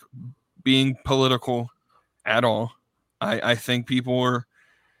Rock being political at all. I think people are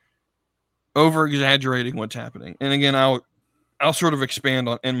over exaggerating what's happening. And again, I'll sort of expand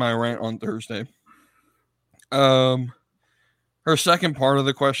in my rant on Thursday. Her second part of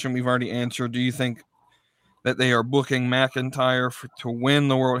the question we've already answered. Do you think that they are booking McIntyre to win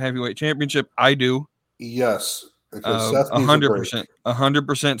the World Heavyweight Championship? I do. Yes. Because Seth needs 100%.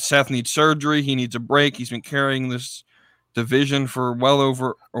 100%. Seth needs surgery. He needs a break. He's been carrying this division for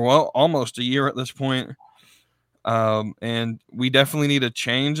almost a year at this point. And we definitely need a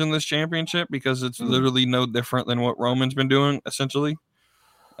change in this championship because it's literally no different than what Roman's been doing, essentially.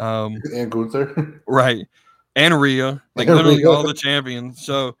 And Gunther. Right. And Rhea. Like literally all the champions.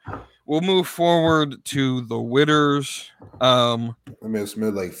 So we'll move forward to the winners. I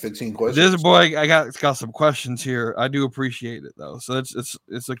submitted like 15 questions. This boy, I got some questions here. I do appreciate it though. So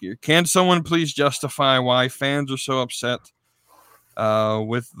it's like, can someone please justify why fans are so upset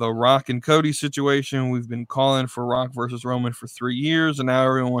with the Rock and Cody situation? We've been calling for Rock versus Roman for 3 years, and now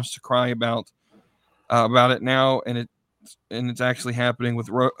everyone wants to cry about it now, and it's actually happening with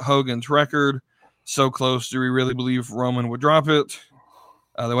Hogan's record. So close. Do we really believe Roman would drop it?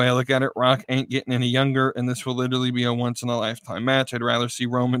 The way I look at it, Rock ain't getting any younger, and this will literally be a once-in-a-lifetime match. I'd rather see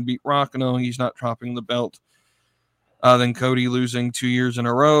Roman beat Rock knowing he's not dropping the belt than Cody losing 2 years in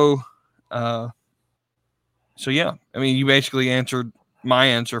a row. So, yeah, I mean, you basically answered my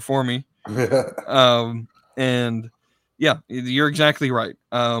answer for me. And, yeah, you're exactly right.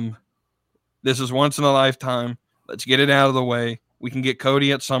 This is once in a lifetime. Let's get it out of the way. We can get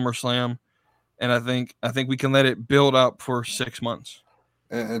Cody at SummerSlam, and I think we can let it build up for 6 months.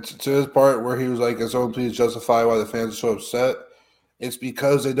 And to his part where he was like, "Can someone please justify why the fans are so upset?" It's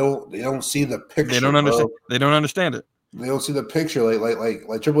because they don't see the picture. They don't understand. They don't understand it. They don't see the picture.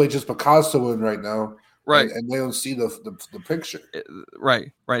 Like Triple H is Picasso win right now, right? And they don't see the picture.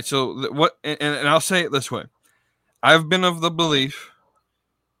 Right. So what? And I'll say it this way: I've been of the belief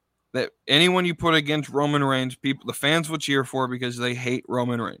that anyone you put against Roman Reigns, the fans will cheer for because they hate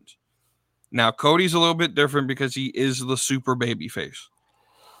Roman Reigns. Now Cody's a little bit different because he is the super baby face.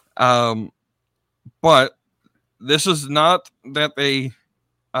 But this is not that they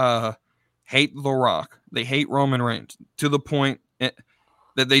hate The Rock. They hate Roman Reigns to the point that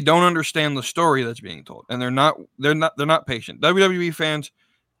they don't understand the story that's being told, and they're not patient. WWE fans,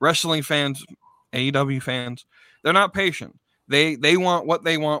 wrestling fans, AEW fans, they're not patient. They want what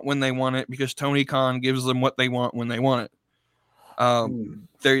they want when they want it because Tony Khan gives them what they want when they want it.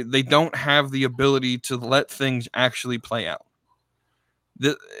 They don't have the ability to let things actually play out.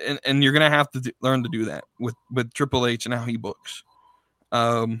 And you're going to have to learn to do that with Triple H and how he books.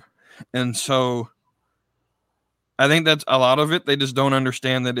 And so I think that's a lot of it. They just don't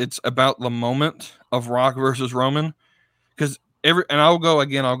understand that it's about the moment of Rock versus Roman. Because I'll go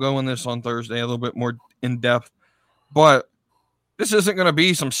in this on Thursday a little bit more in depth. But this isn't going to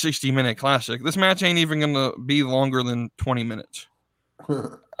be some 60-minute classic. This match ain't even going to be longer than 20 minutes.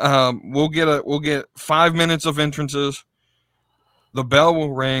 We'll get 5 minutes of entrances. The bell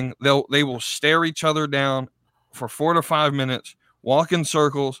will ring. They will stare each other down for 4 to 5 minutes, walk in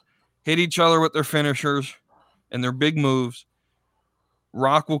circles, hit each other with their finishers and their big moves.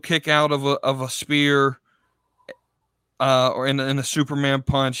 Rock will kick out of a spear or in a Superman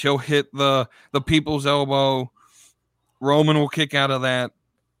punch. He'll hit the people's elbow. Roman will kick out of that,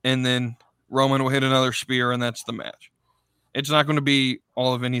 and then Roman will hit another spear, and that's the match. It's not going to be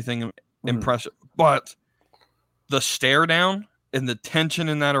all of anything impressive, but the stare down and the tension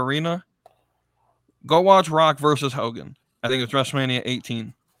in that arena. Go watch Rock versus Hogan. I think it's WrestleMania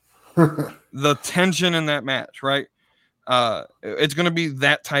 18. The tension in that match, right? It's going to be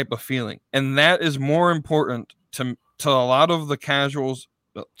that type of feeling, and that is more important to a lot of the casuals,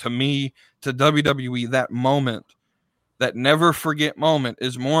 to me, to WWE. That moment, that never forget moment,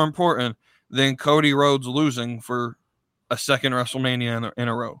 is more important than Cody Rhodes losing for a second WrestleMania in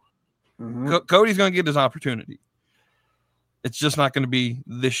a row. Mm-hmm. Cody's going to get his opportunity. It's just not going to be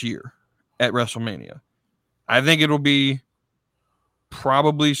this year at WrestleMania. I think it'll be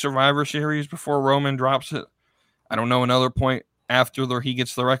probably Survivor Series before Roman drops it. I don't know another point after he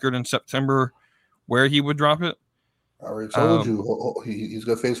gets the record in September where he would drop it. I already told you he's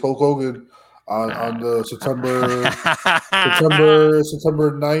going to face Hulk Hogan on the September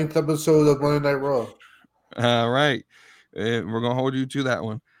 9th episode of Monday Night Raw. All right. We're going to hold you to that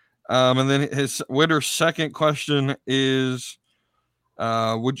one. And then his Witter's second question is,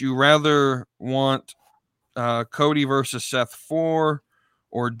 would you rather want Cody versus Seth 4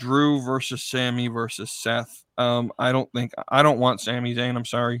 or Drew versus Sammy versus Seth? I don't want Sami Zayn. I'm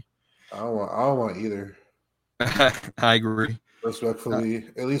sorry. I don't want either. I agree. Respectfully,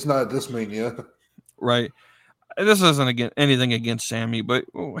 at least not at this Mania. Right. This isn't anything against Sammy, but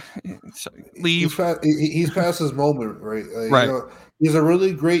leave. He's past his moment, right? Right. You know, he's a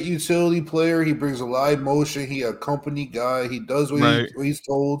really great utility player. He brings a lot of emotion. He a company guy. He does what he's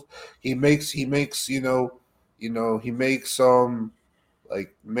told. He makes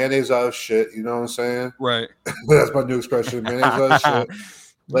like mayonnaise out of shit. You know what I'm saying? Right. That's my new expression. Mayonnaise out of shit.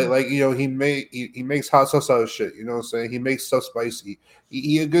 He makes hot sauce out of shit. You know what I'm saying? He makes stuff spicy.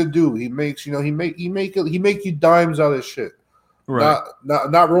 He a good dude. He make you dimes out of shit. Right.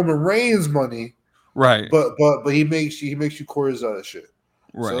 Not Roman Reigns money. Right. But he makes you quarters out of shit.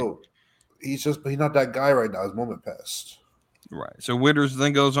 Right. So he's not that guy right now. His moment passed. Right. So Witters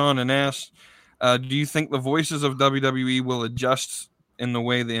then goes on and asks, do you think the voices of WWE will adjust in the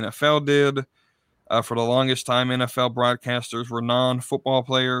way the NFL did? For the longest time, NFL broadcasters were non-football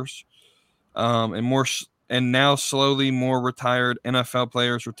players, and now slowly more retired NFL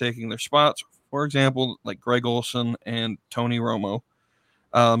players were taking their spots. For example, like Greg Olson and Tony Romo.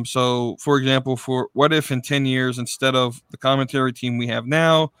 So, for example, what if in 10 years, instead of the commentary team we have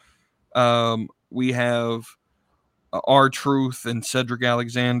now, we have R-Truth and Cedric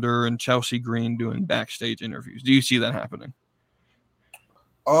Alexander and Chelsea Green doing backstage interviews? Do you see that happening?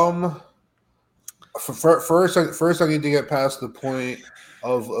 First, I need to get past the point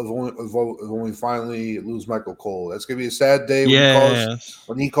of when we finally lose Michael Cole. That's gonna be a sad day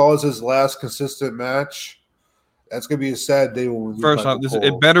when he calls his last consistent match. That's gonna be a sad day when we lose First off,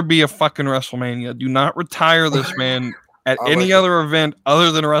 it better be a fucking WrestleMania. Do not retire this man at any other event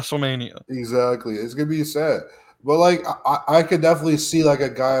other than WrestleMania. Exactly, it's gonna be sad. But like, I could definitely see like a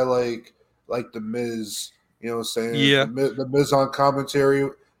guy like the Miz. You know what I'm saying? Yeah, the Miz on commentary.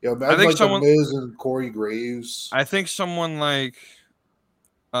 I think the Miz and Corey Graves. I think someone like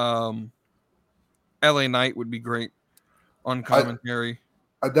LA Knight would be great on commentary.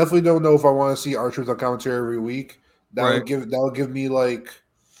 I definitely don't know if I want to see R-Truth on commentary every week. That would give me like,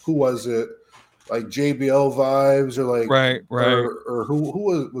 who was it? Like JBL vibes or like right. Or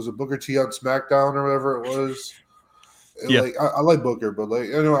who was it, Booker T on SmackDown or whatever it was. Yeah. Like I like Booker, but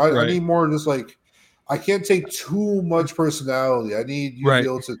like I need more just like, I can't take too much personality. I need you to be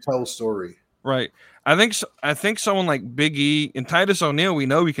able to tell a story. Right. I think someone like Big E and Titus O'Neil, we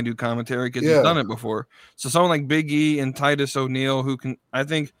know we can do commentary because he's done it before. So someone like Big E and Titus O'Neil who can, I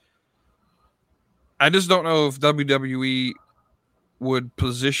just don't know if WWE would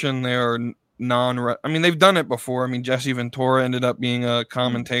position their they've done it before. I mean, Jesse Ventura ended up being a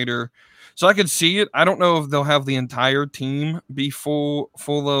commentator. So I could see it. I don't know if they'll have the entire team be full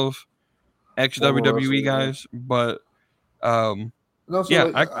of ex-WWE guys, but I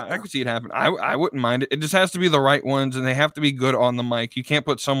could see it happen. I wouldn't mind it. It just has to be the right ones, and they have to be good on the mic. You can't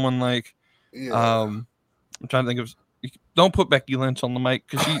put someone like, I'm trying to think of. Don't put Becky Lynch on the mic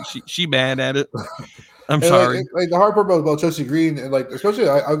because she bad at it. I'm sorry. Like the hard part about Chelsea Green and like especially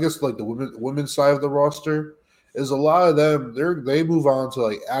I guess like the women's side of the roster is a lot of them they move on to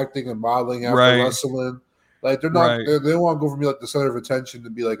like acting and modeling after wrestling. Like they're not they don't want to go from being like the center of attention to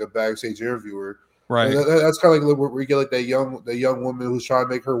be like a backstage interviewer. Right. That's kind of like where you get like that young woman who's trying to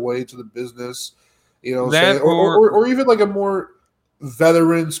make her way to the business. You know, or even like a more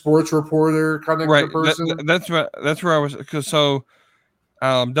veteran sports reporter kind of person. That's where I was because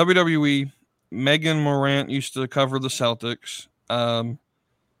WWE. Megan Morant used to cover the Celtics, and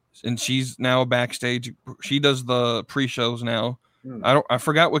she's now backstage. She does the pre-shows now. I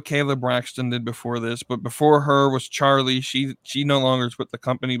forgot what Kayla Braxton did before this, but before her was Charlie. She no longer is with the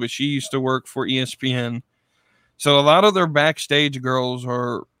company, but she used to work for ESPN. So a lot of their backstage girls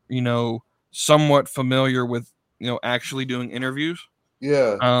are, somewhat familiar with, actually doing interviews.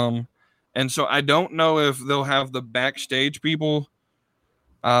 Yeah. And so I don't know if they'll have the backstage people,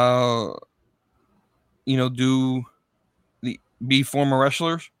 be former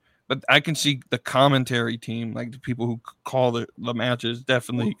wrestlers, but I can see the commentary team, like the people who call the matches,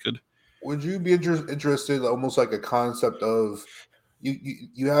 definitely could. Would you be interested, almost like a concept of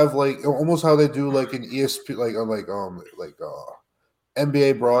you have like almost how they do like an ESP, like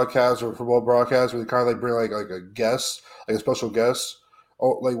NBA broadcast or football broadcast, where they kind of like bring like a guest, like a special guest,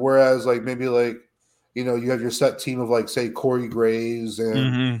 like whereas like maybe like you know, you have your set team of like say Corey Graves and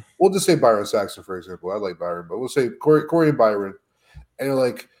Mm-hmm. we'll just say Byron Saxton for example. I like Byron, but we'll say Corey and Byron, and you're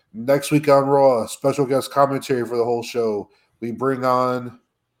like next week on Raw, special guest commentary for the whole show. We bring on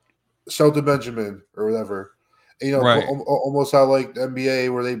Shelton Benjamin or whatever. And, you know, Right. almost how like the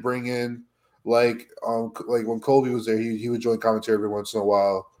NBA where they bring in like when Kobe was there, he would join commentary every once in a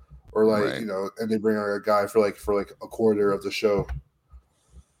while, or like Right. you know, and they bring on a guy for like a quarter of the show.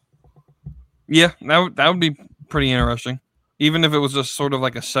 Yeah, that would be pretty interesting, even if it was just sort of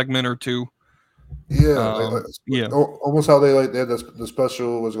like a segment or two. Yeah, Yeah, almost how they had the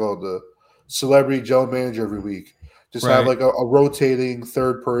special what's it called the celebrity general manager every week. Just have right, like a rotating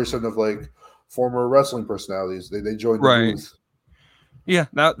third person of like former wrestling personalities. They join the right. booth. Yeah,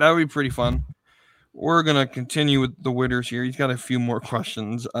 that would be pretty fun. We're gonna continue with the winners here. He's got a few more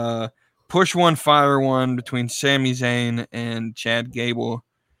questions. Push one, fire one between Sami Zayn and Chad Gable.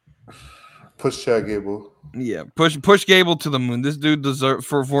 Push Chad Gable. Yeah, push Gable to the moon. This dude deserves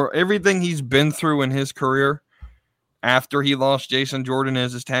for everything he's been through in his career. After he lost Jason Jordan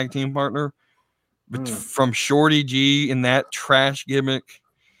as his tag team partner, but from Shorty G in that trash gimmick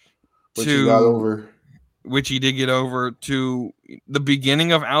Which he got over. Which he did get over, to the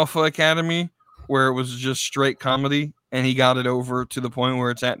beginning of Alpha Academy, where it was just straight comedy, and he got it over to the point where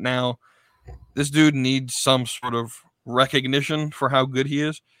it's at now. This dude needs some sort of recognition for how good he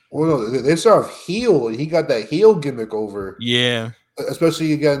is. Well, no, they start off heel. He got that heel gimmick over. Yeah.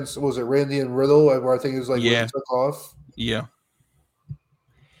 Especially against, was it Randy and Riddle, where I think it was like when he took off? Yeah.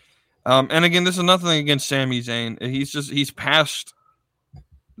 And again, this is nothing against Sami Zayn. He's past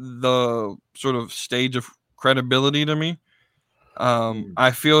the sort of stage of credibility to me.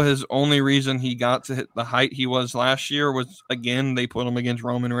 I feel his only reason he got to hit the height he was last year was, again, they put him against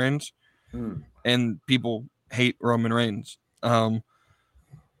Roman Reigns, and people hate Roman Reigns.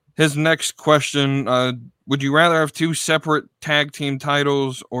 His next question, would you rather have two separate tag team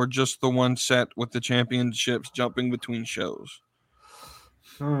titles or just the one set with the championships jumping between shows?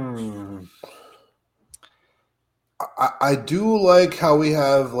 I do like how we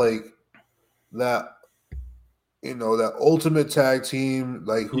have like that, you know, that ultimate tag team,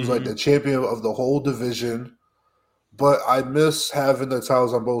 like who's like the champion of the whole division. But I miss having the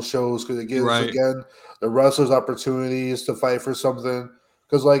titles on both shows because it gives again the wrestlers opportunities to fight for something.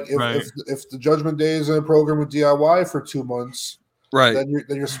 Because like if the Judgment Day is in a program with DIY for 2 months, then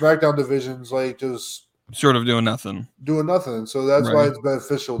your SmackDown division's like just sort of doing nothing. So that's why it's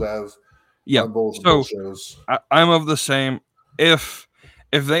beneficial to have on both shows. I'm of the same. If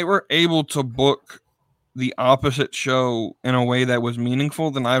they were able to book the opposite show in a way that was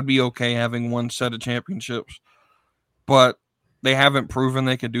meaningful, then I'd be okay having one set of championships. But they haven't proven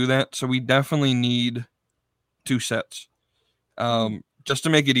they could do that, so we definitely need two sets. Just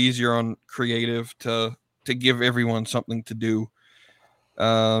to make it easier on creative to give everyone something to do.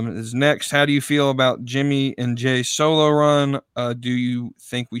 Is next, how do you feel about Jimmy and Jay's solo run? Do you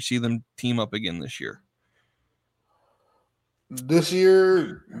think we see them team up again this year? This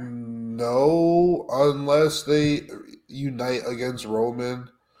year, no, unless they unite against Roman.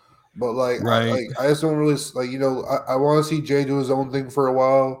 But like, I just don't really like. You know, I want to see Jay do his own thing for a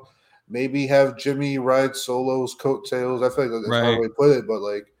while. Maybe have Jimmy ride Solo's coattails. I feel like that's how we put it. But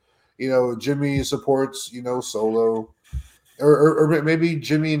like, you know, Jimmy supports Solo, or maybe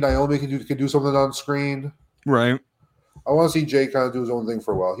Jimmy and Naomi can do something on screen. Right. I want to see Jay kind of do his own thing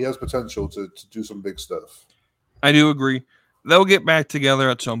for a while. He has potential to do some big stuff. I do agree. They'll get back together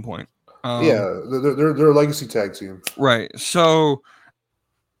at some point. Yeah, they're a legacy tag team. Right. So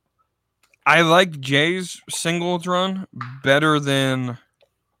I like Jay's singles run better than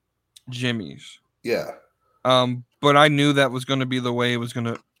Jimmy's. Yeah. But I knew that was going to be the way it was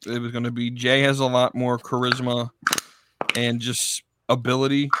going to be. Jay has a lot more charisma and just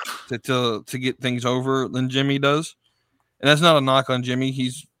ability to get things over than Jimmy does. And that's not a knock on Jimmy.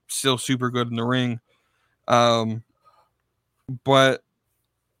 He's still super good in the ring. But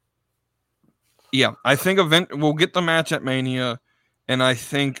yeah, I think we'll get the match at Mania, and I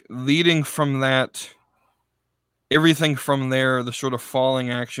think leading from that, everything from there, the sort of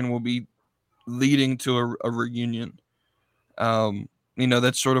falling action will be leading to a reunion.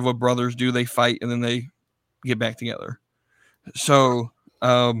 That's sort of what brothers do. They fight and then they get back together. So,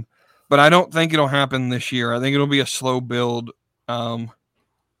 but I don't think it'll happen this year. I think it'll be a slow build to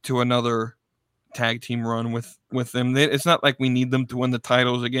another tag team run with them. It's not like we need them to win the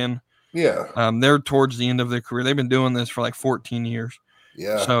titles again. Yeah. They're towards the end of their career. They've been doing this for like 14 years.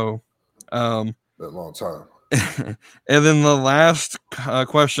 Yeah. So, a long time. And then the last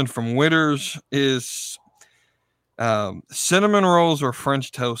question from Witters is, Cinnamon rolls or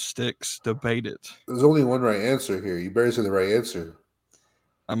French toast sticks? Debate it. There's only one right answer here. You better say the right answer.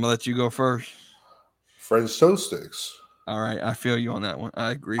 I'm gonna let you go first. French toast sticks. All right, I feel you on that one.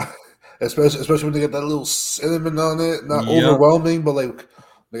 I agree. Especially when they get that little cinnamon on it. Not Yep. overwhelming, but like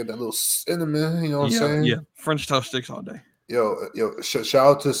they get that little cinnamon. You know what I'm saying? Yeah. French toast sticks all day. Shout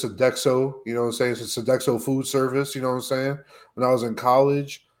out to Sodexo. You know what I'm saying? It's Sodexo food service. You know what I'm saying? When I was in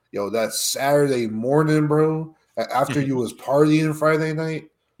college, that Saturday morning, bro, after you was partying Friday night,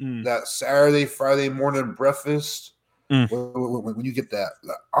 that Friday morning breakfast, when you get that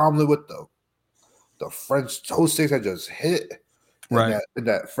omelet with the French toast sticks that just hit, and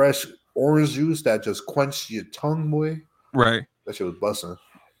that fresh orange juice that just quenched your tongue, boy. Right. That shit was busting.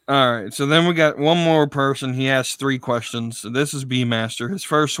 All right. So then we got one more person. He asked 3 questions. So this is B Master. His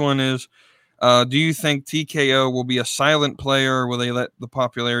first one is, do you think TKO will be a silent player, or will they let the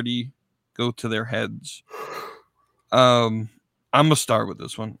popularity go to their heads? I'm gonna start with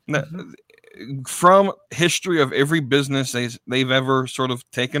this one. From history of every business they've ever sort of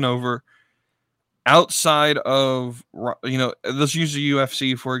taken over, outside of, let's use the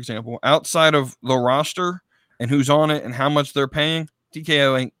UFC for example. Outside of the roster and who's on it and how much they're paying,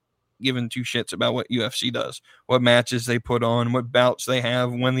 TKO ain't giving 2 shits about what UFC does, what matches they put on, what bouts they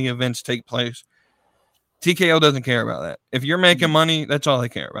have, when the events take place. TKO doesn't care about that. If you're making money, that's all they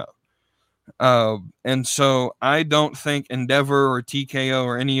care about. And so I don't think Endeavor or TKO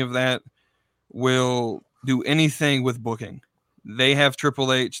or any of that will do anything with booking. They have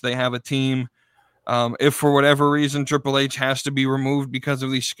Triple H. They have a team. If for whatever reason Triple H has to be removed because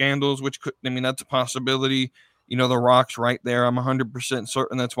of these scandals, which could, that's a possibility. The Rock's right there. I'm 100%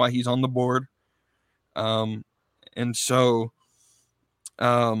 certain that's why he's on the board. And so,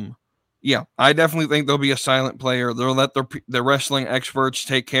 yeah, I definitely think there'll be a silent player. They'll let the wrestling experts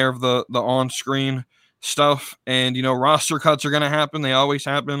take care of the on-screen stuff. And, roster cuts are going to happen. They always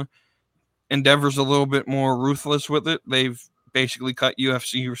happen. Endeavor's a little bit more ruthless with it. They've basically cut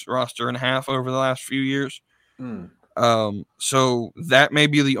UFC's roster in half over the last few years. So that may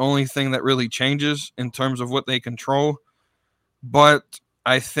be the only thing that really changes in terms of what they control. But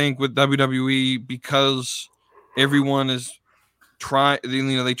I think with WWE, because everyone is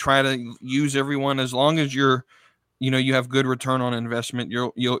they try to use everyone, as long as you're, you have good return on investment,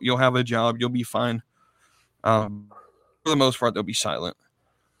 you'll have a job, you'll be fine. For the most part, they'll be silent.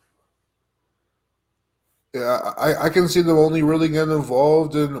 Yeah, I can see them only really getting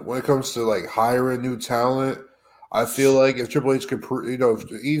involved in when it comes to like hiring new talent. I feel like if Triple H could,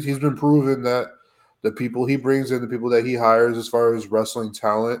 he's been proven that the people he brings in, the people that he hires as far as wrestling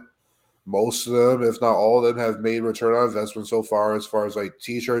talent, most of them, if not all of them, have made return on investment so far, as far as like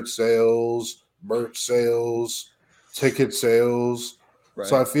T-shirt sales, merch sales, ticket sales. Right.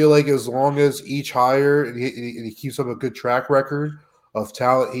 So I feel like as long as each hire and he keeps up a good track record of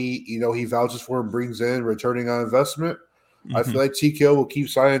talent he vouches for and brings in, returning on investment, I feel like TKO will keep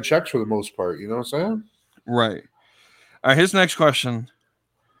signing checks for the most part. You know what I'm saying? Right. All right, his next question.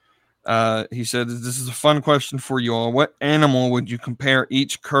 He said, this is a fun question for you all. What animal would you compare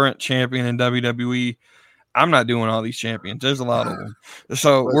each current champion in WWE? I'm not doing all these champions. There's a lot of them.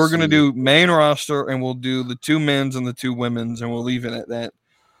 So we're going to do main roster, and we'll do the 2 men's and the 2 women's, and we'll leave it at that.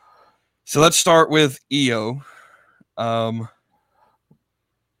 So let's start with EO. I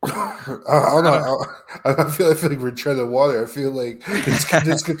don't know. I feel like we're treading water. I feel like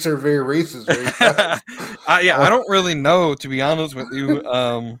this gets are very racist. Very fast. I don't really know, to be honest with you.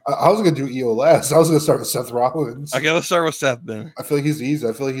 I was gonna do EO last. I was gonna start with Seth Rollins. Okay, let's start with Seth then. I feel like he's easy.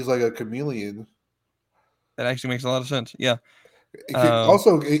 I feel like he's like a chameleon. That actually makes a lot of sense. Yeah.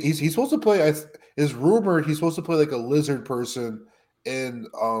 Also, he's supposed to play. Is rumored he's supposed to play like a lizard person in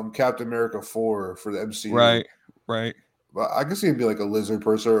Captain America 4 for the MCU. Right. But I can see him be like a lizard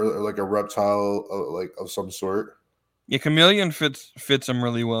person or like a reptile, of some sort. Yeah, chameleon fits him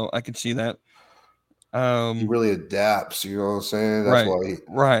really well. I can see that. He really adapts. You know what I'm saying? That's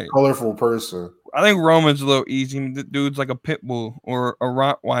why colorful person. I think Roman's a little easy. The dude's like a pit bull or a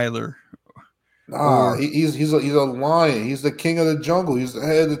Rottweiler. Nah, he's a lion. He's the king of the jungle. He's the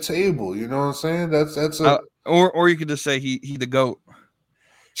head of the table. You know what I'm saying? That's a or you could just say he the goat.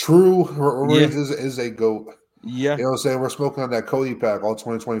 True, Roman is a goat. Yeah. You know what I'm saying? We're smoking on that Cody pack all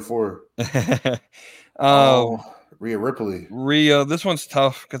 2024. Rhea Ripley. Rhea, this one's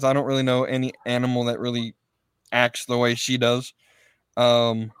tough because I don't really know any animal that really acts the way she does.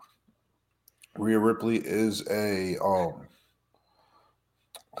 Rhea Ripley is a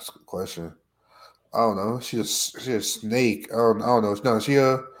that's a good question. I don't know. She's a snake. I don't know. No, she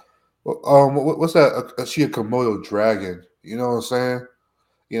what's that? She a Komodo dragon. You know what I'm saying?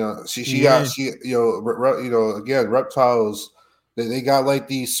 Again, reptiles. They got like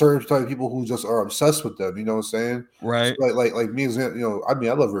these certain type of people who just are obsessed with them. You know what I'm saying? Right. So like me, I mean,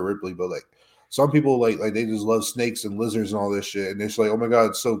 I love Rhea Ripley, but like some people like they just love snakes and lizards and all this shit, and they're just like, oh my god,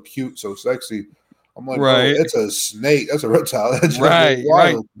 it's so cute, so sexy. I'm like, bro, it's a snake. That's a reptile. That's right.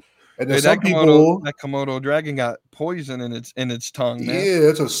 And there's some people that Komodo dragon got poison in its tongue. Man.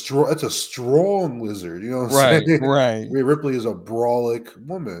 Yeah, it's a strong lizard. You know what I'm saying? Right. Rhea Ripley is a brawlic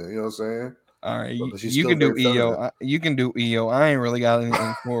woman. You know what I'm saying? All right, you can do EO. You can do EO. I ain't really got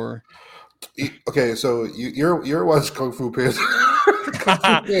anything for her. Okay, so you're watching Kung Fu Panda.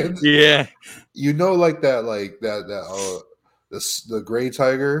 Yeah. You know, like the gray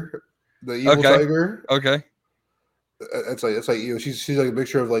tiger, the evil tiger. Okay. It's like she's like a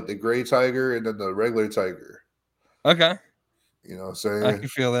mixture of like the gray tiger and then the regular tiger. Okay. You know what I'm saying? I can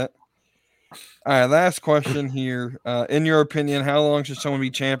feel that. All right, last question here. In your opinion, how long should someone be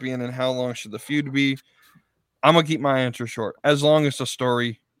champion and how long should the feud be? I'm going to keep my answer short. As long as the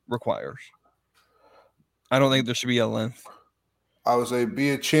story requires. I don't think there should be a length. I would say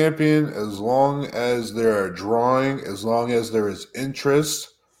be a champion as long as there are drawing, as long as there is interest,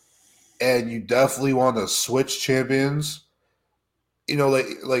 and you definitely want to switch champions. You know,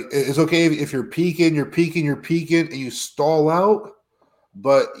 like it's okay if you're peaking, and you stall out.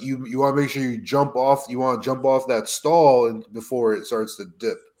 But you want to make sure you jump off. You want to jump off that stall and before it starts to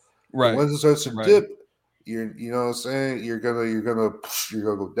dip. Right. And once it starts to dip, you know what I'm saying. You're gonna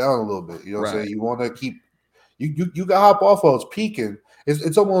go down a little bit. You know what I'm saying. You want to keep. You got to hop off while it's peaking.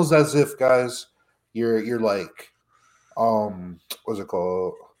 It's almost as if, guys, you're like, what's it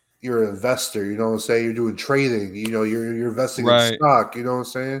called? You're an investor. You know what I'm saying. You're doing trading. You know, you're investing in stock. You know what I'm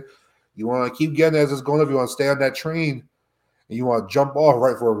saying. You want to keep getting as it's going up. You want to stay on that train. And you want to jump off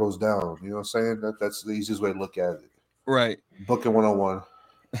right before it goes down. You know what I'm saying? That's the easiest way to look at it. Right. Booking 101.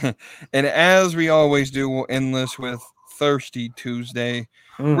 And as we always do, we'll end this with Thirsty Tuesday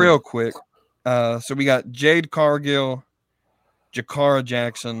real quick. So we got Jade Cargill, Jakara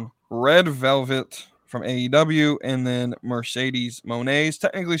Jackson, Red Velvet from AEW, and then Mercedes Moné's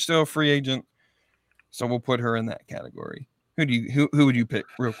technically still a free agent. So we'll put her in that category. Who would you pick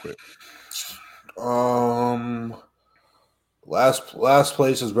real quick? Last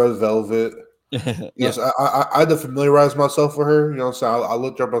place is Red Velvet. Yes, I had to familiarize myself with her. You know, so I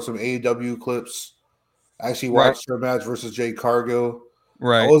looked up on some AEW clips. I actually watched her match versus Jade Cargill.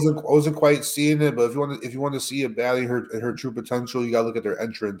 Right. I wasn't quite seeing it, but if you want to see it badly, her true potential, you gotta look at their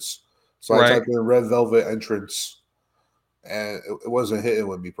entrance. So I typed in Red Velvet entrance, and it wasn't hitting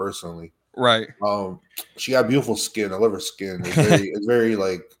with me personally. Right. She got beautiful skin. I love her skin. It's very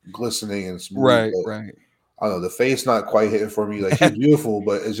like glistening and smooth. Right. I don't know, the face not quite hitting for me. Like, she's beautiful,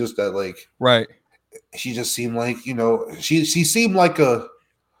 but it's just that, like, she just seemed like, you know, she seemed like a,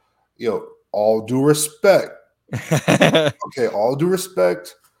 you know, all due respect. Okay, all due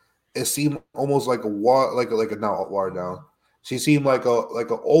respect. It seemed almost like not watered down. She seemed like a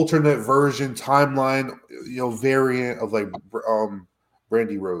alternate version timeline, you know, variant of like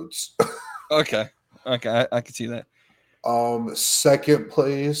Brandy Rhodes. Okay, I can see that. Second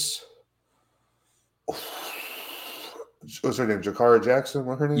place. What's her name? Jakara Jackson?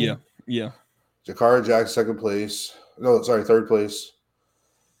 What's her name? Yeah. Jakara Jackson, second place. No, sorry, third place.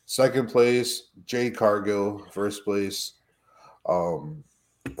 Second place, Jade Cargill. First place,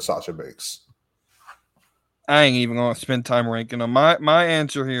 Sasha Banks. I ain't even gonna spend time ranking them. My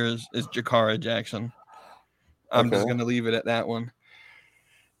answer here is Jakara Jackson. I'm just gonna leave it at that one.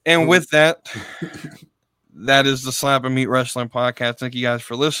 And with that, that is the Slap and Meat Wrestling Podcast. Thank you guys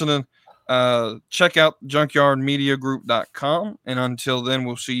for listening. Check out junkyardmediagroup.com. And until then,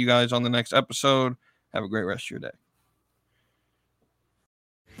 we'll see you guys on the next episode. Have a great rest of your day.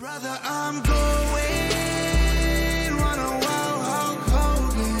 Brother, I'm going run a wild Hulk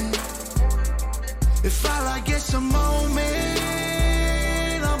Hogan. If I like get some moment.